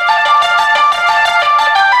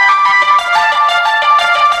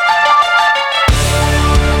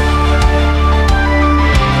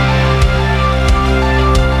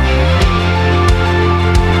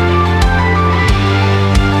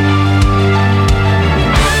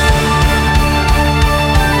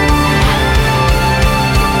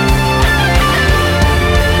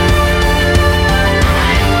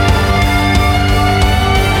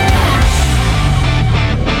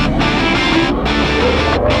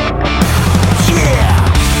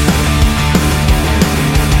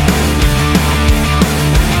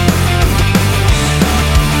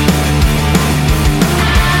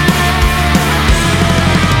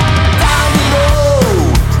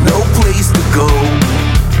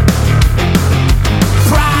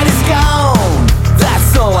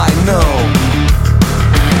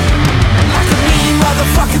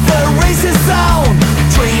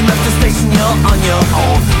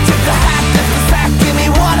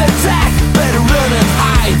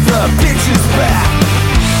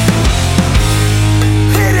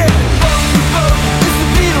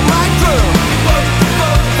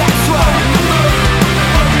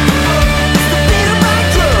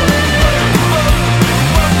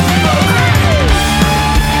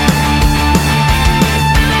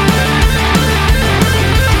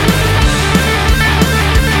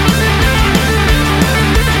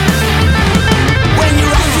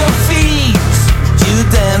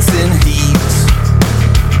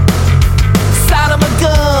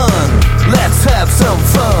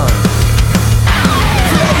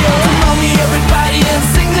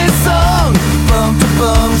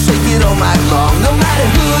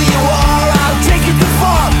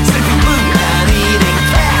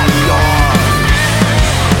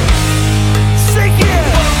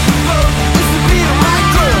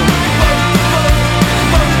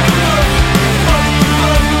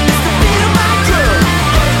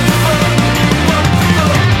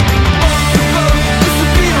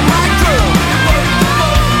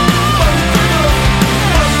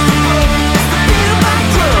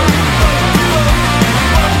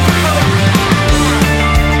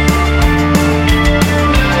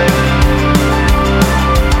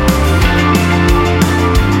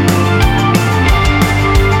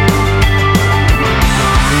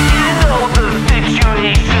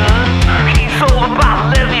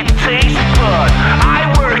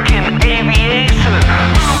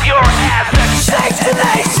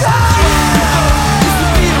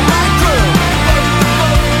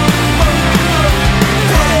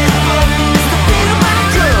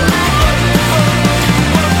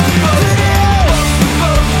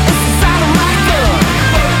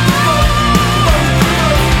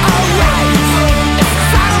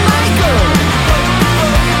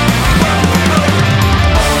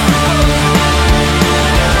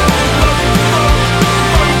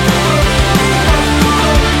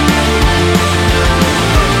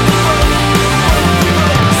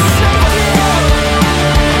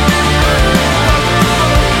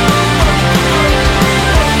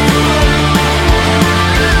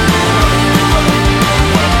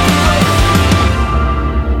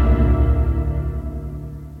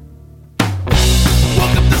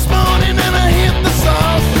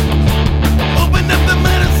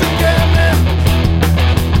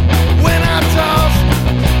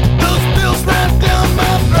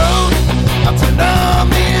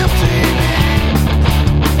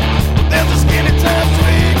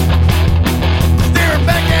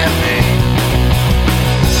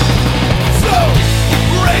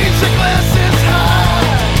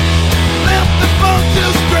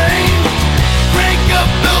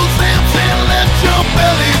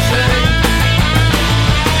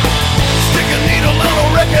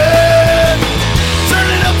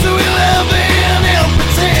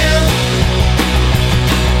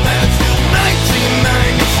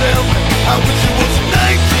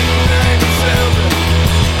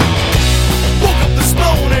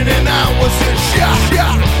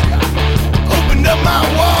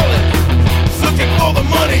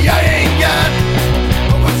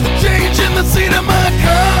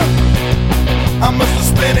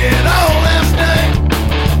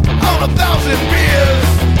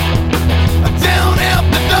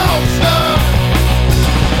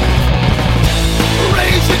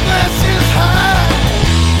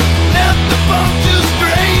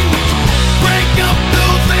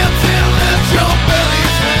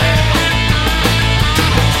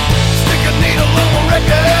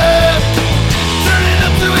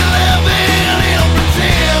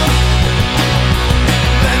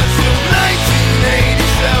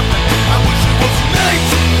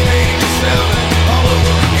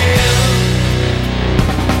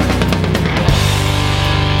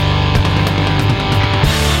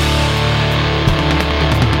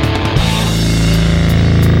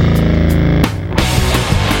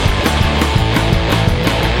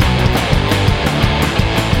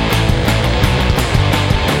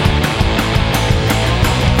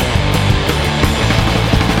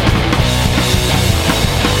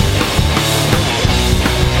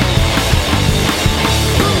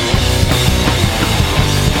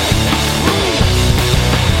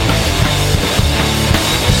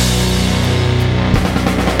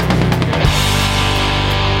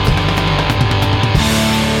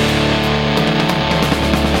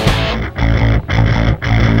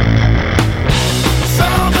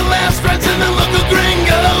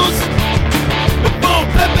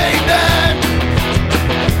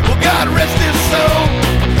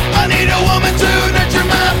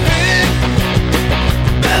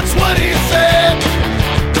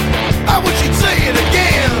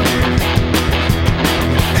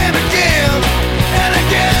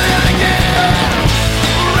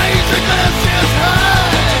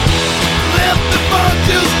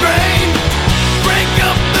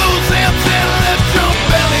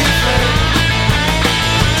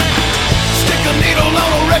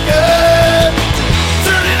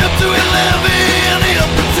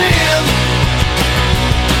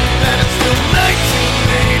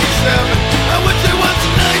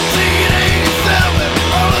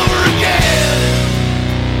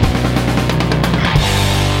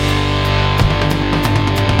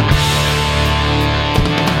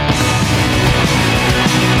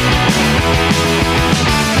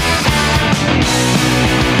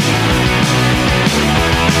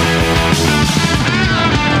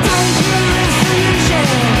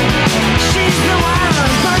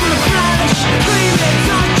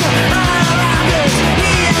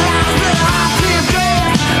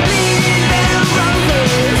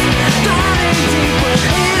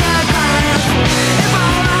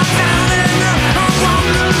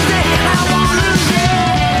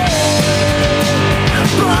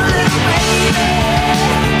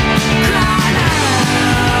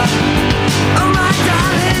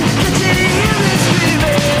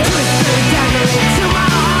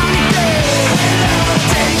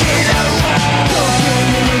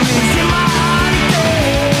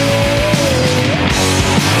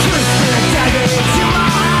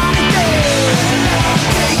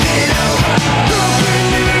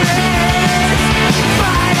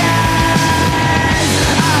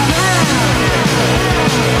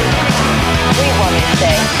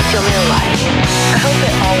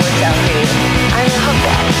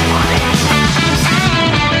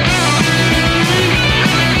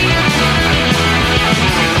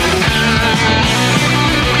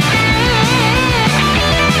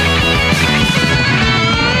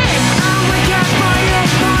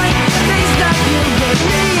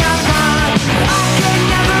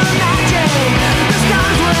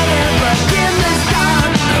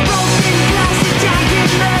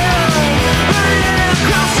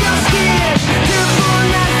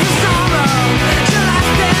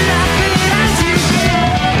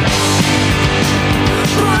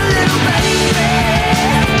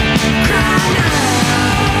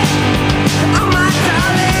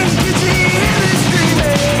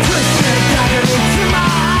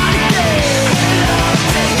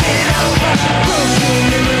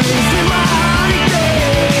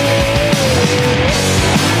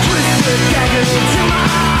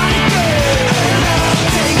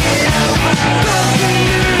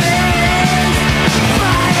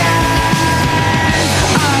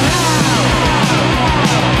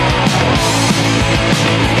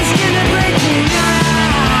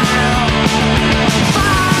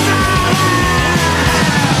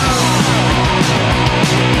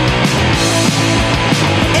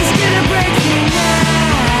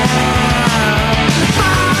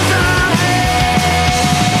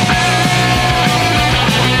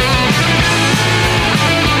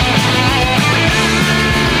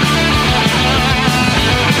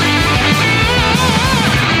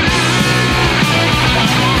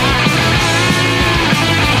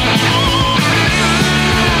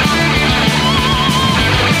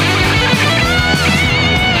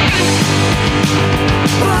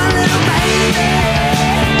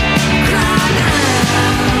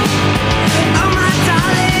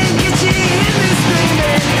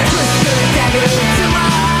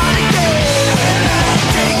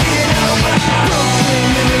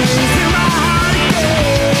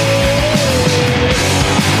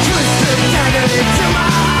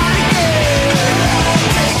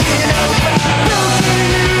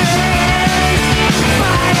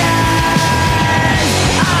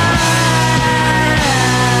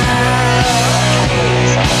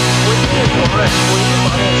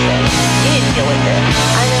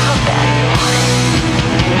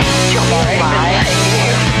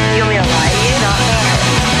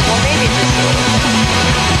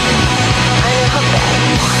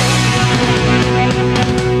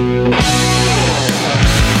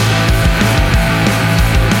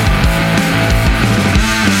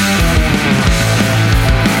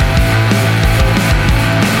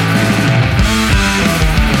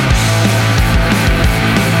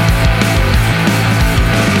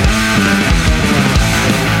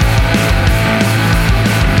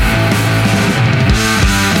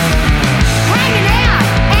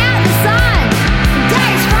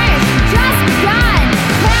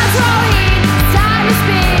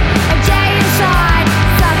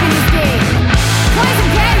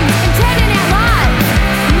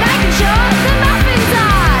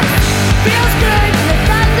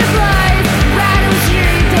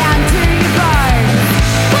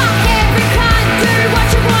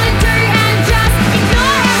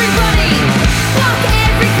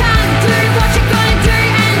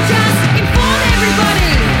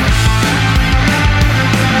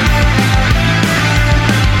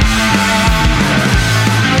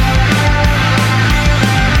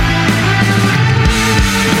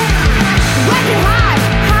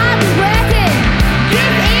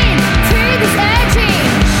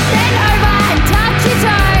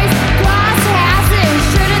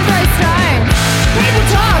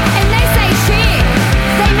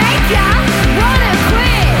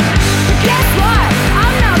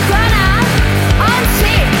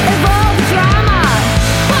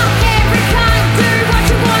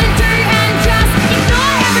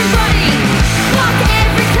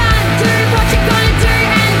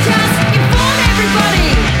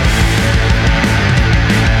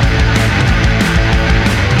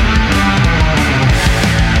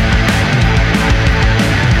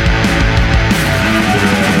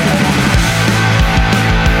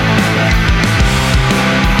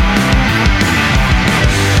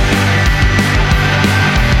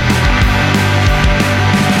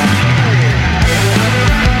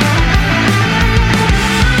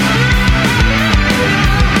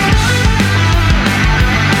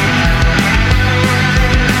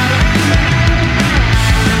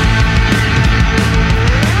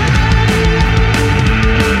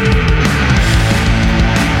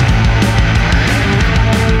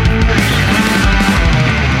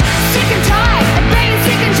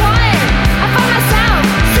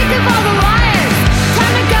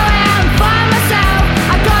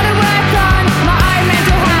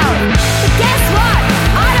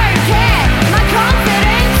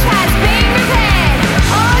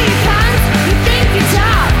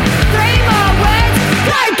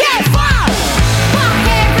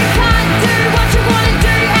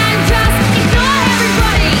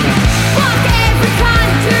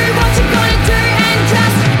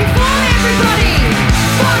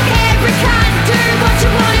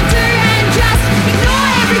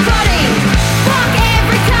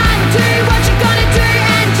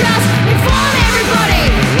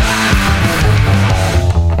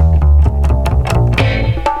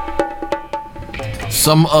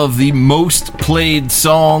 some of the most played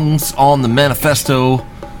songs on the manifesto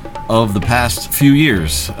of the past few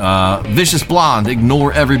years. Vicious Blonde,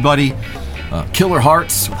 Ignore Everybody. Killer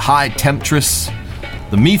Hearts, High Temptress.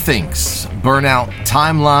 The Methinks, Burnout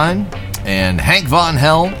Timeline. And Hank Von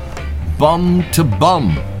Hell, Bum to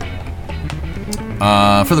Bum.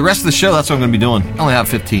 For the rest of the show, that's what I'm going to be doing. I only have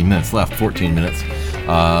 15 minutes left, 14 minutes. But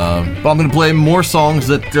I'm going to play more songs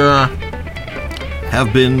that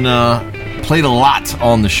have been played a lot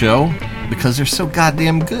on the show because they're so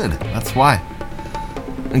goddamn good. That's why.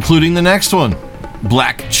 Including the next one,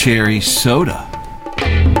 Black Cherry Soda.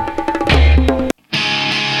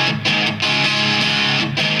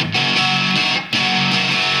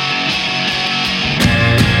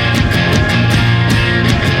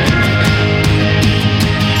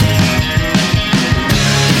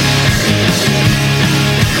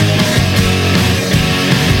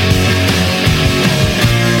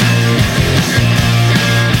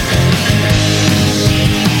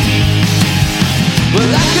 Well,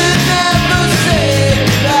 I could never say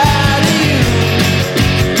goodbye to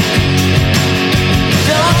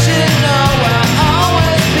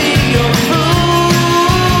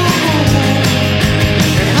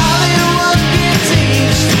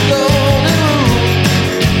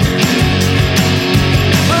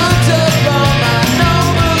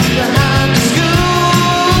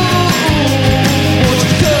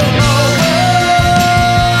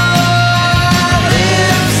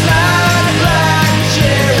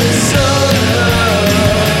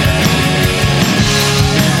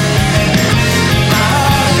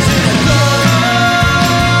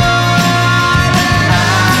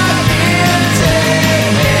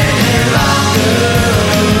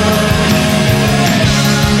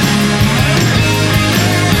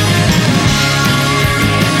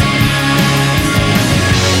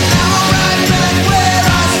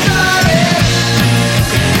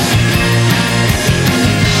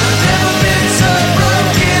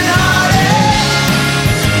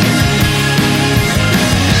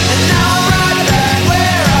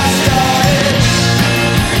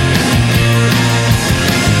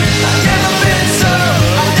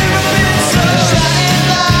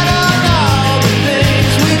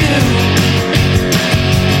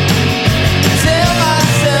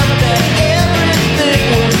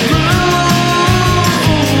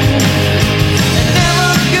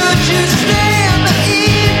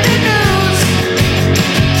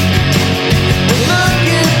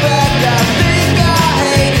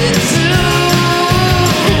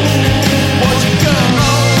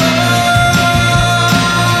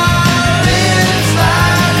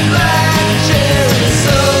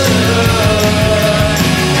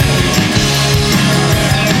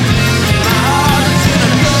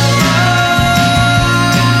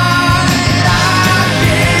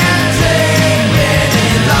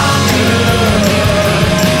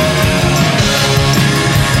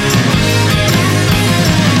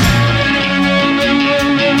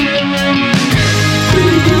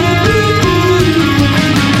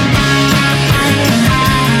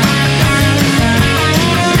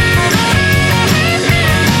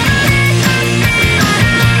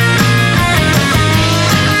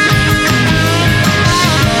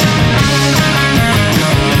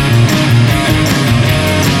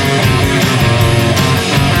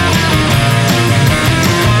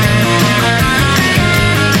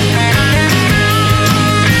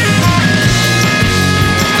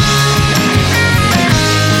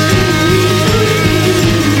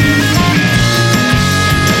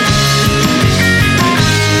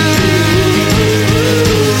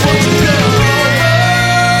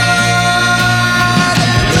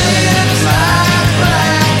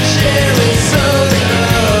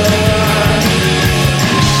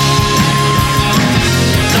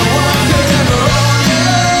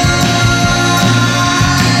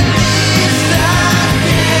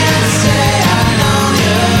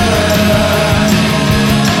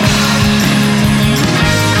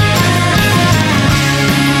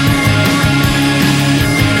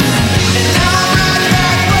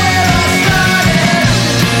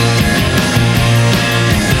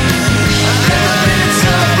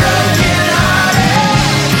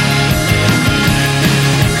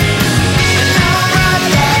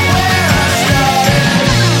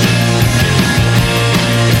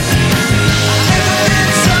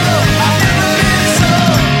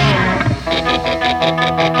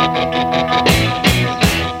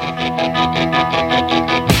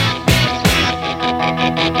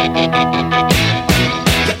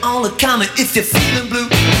If you're feeling blue,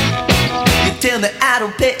 you tell me I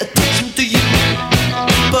don't pay attention to you.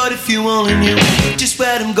 But if you want calling you just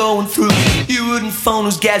what I'm going through. You wouldn't phone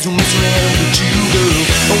those guys who mess around with you, girl.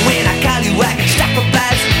 But when I call you, I can stop a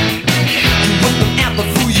pass. You want them out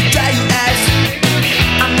before you dry your eyes.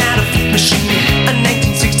 I'm not a flip machine, a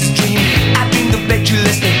 1960s dream. I dreamed about you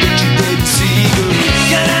last night, but you didn't see, girl.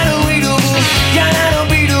 You're not unreadable, you're not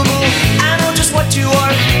unbeatable. I know just what you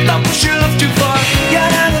are. Don't push your love too far. You're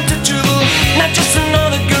not untouchable, not just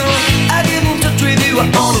another girl. I get in touch with you, I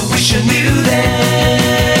only wish I knew that.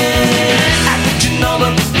 I got your number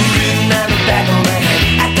written on the back of my head.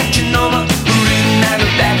 I got your number written on the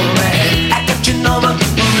back of my head. I got your number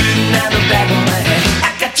written on the back of my head. I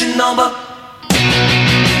got your number.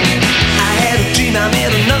 I had a dream I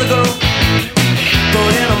met another girl,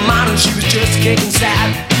 but in a model she was just kicking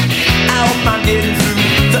inside. I hope I'm getting through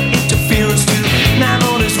the interference too. Now I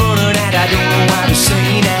know this running out, I don't know what to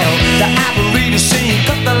say now. The operator saying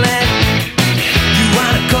cut the line. You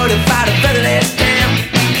wanna cut it by the very last time.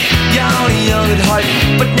 You're only young at heart,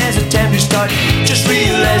 but now's the time to start. Just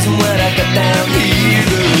realizing what I got down here.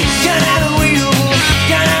 You're not unreadable,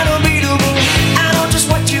 you're not unbeatable. I know just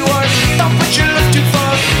what you are. Don't put your love too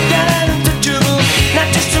far. You're not untouchable, not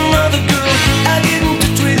just another girl. I get in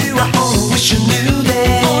touch with you, I only wish I knew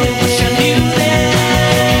that. Only wish I knew that.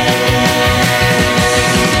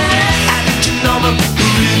 I got your number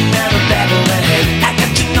written on the back of my head. I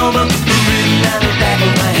got your number written on the back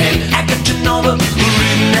of my head. I got your number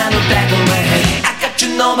written on the back of my head. I got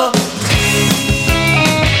your number.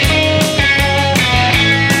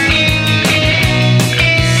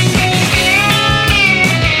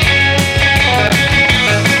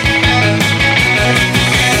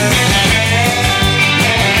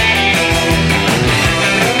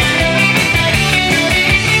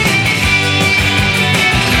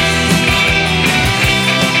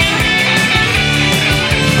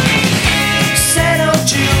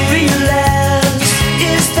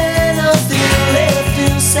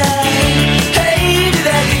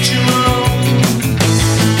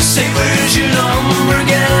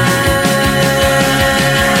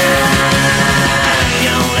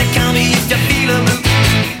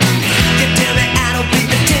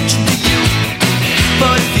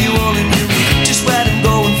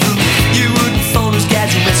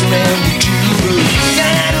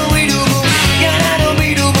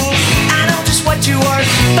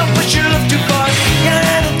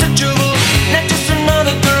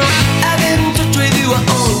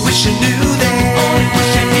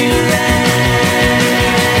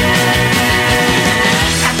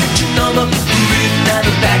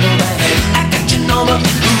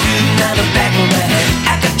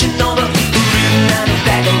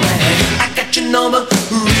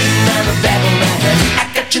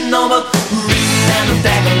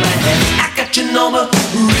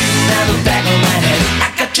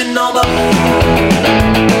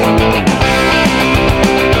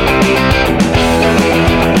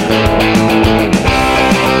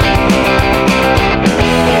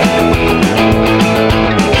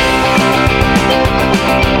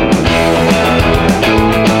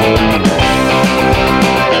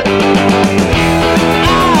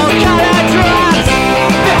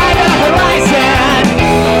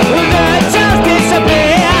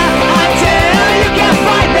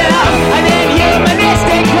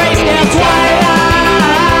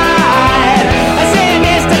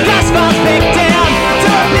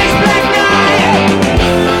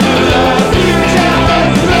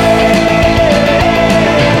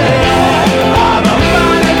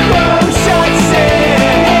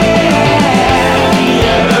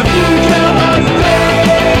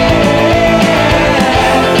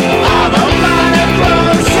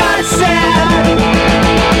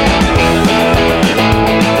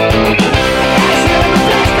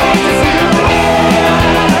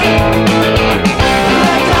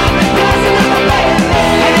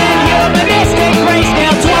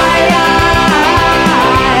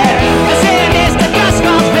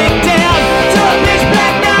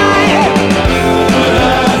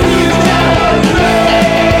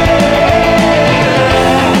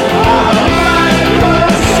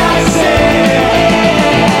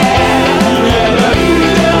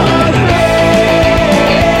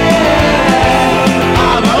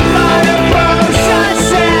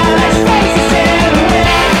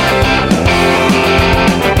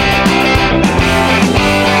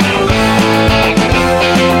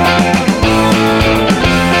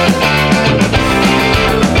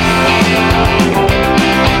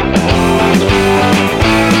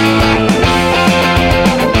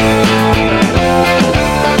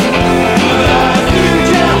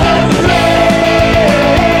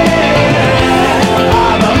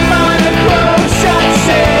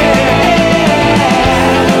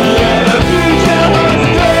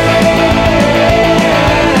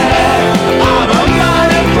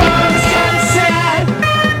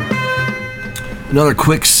 Another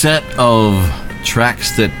quick set of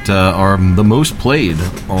tracks that are the most played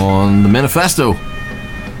on the manifesto.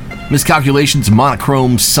 Miscalculations,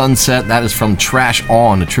 Monochrome Sunset. That is from Trash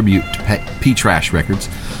On, a tribute to P-Trash Records.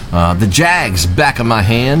 The Jags, Back of My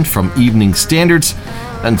Hand from Evening Standards.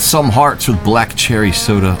 And Some Hearts with Black Cherry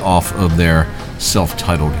Soda off of their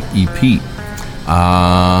self-titled EP.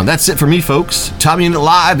 That's it for me, folks. Tommy Unit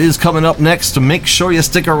Live is coming up next, so make sure you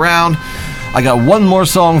stick around. I got one more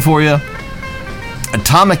song for you.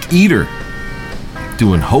 Atomic Eater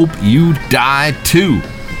doing Hope You Die Too.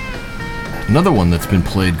 Another one that's been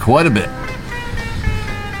played quite a bit.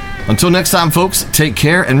 Until next time, folks, take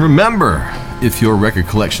care, and remember, if your record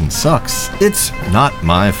collection sucks, it's not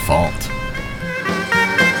my fault.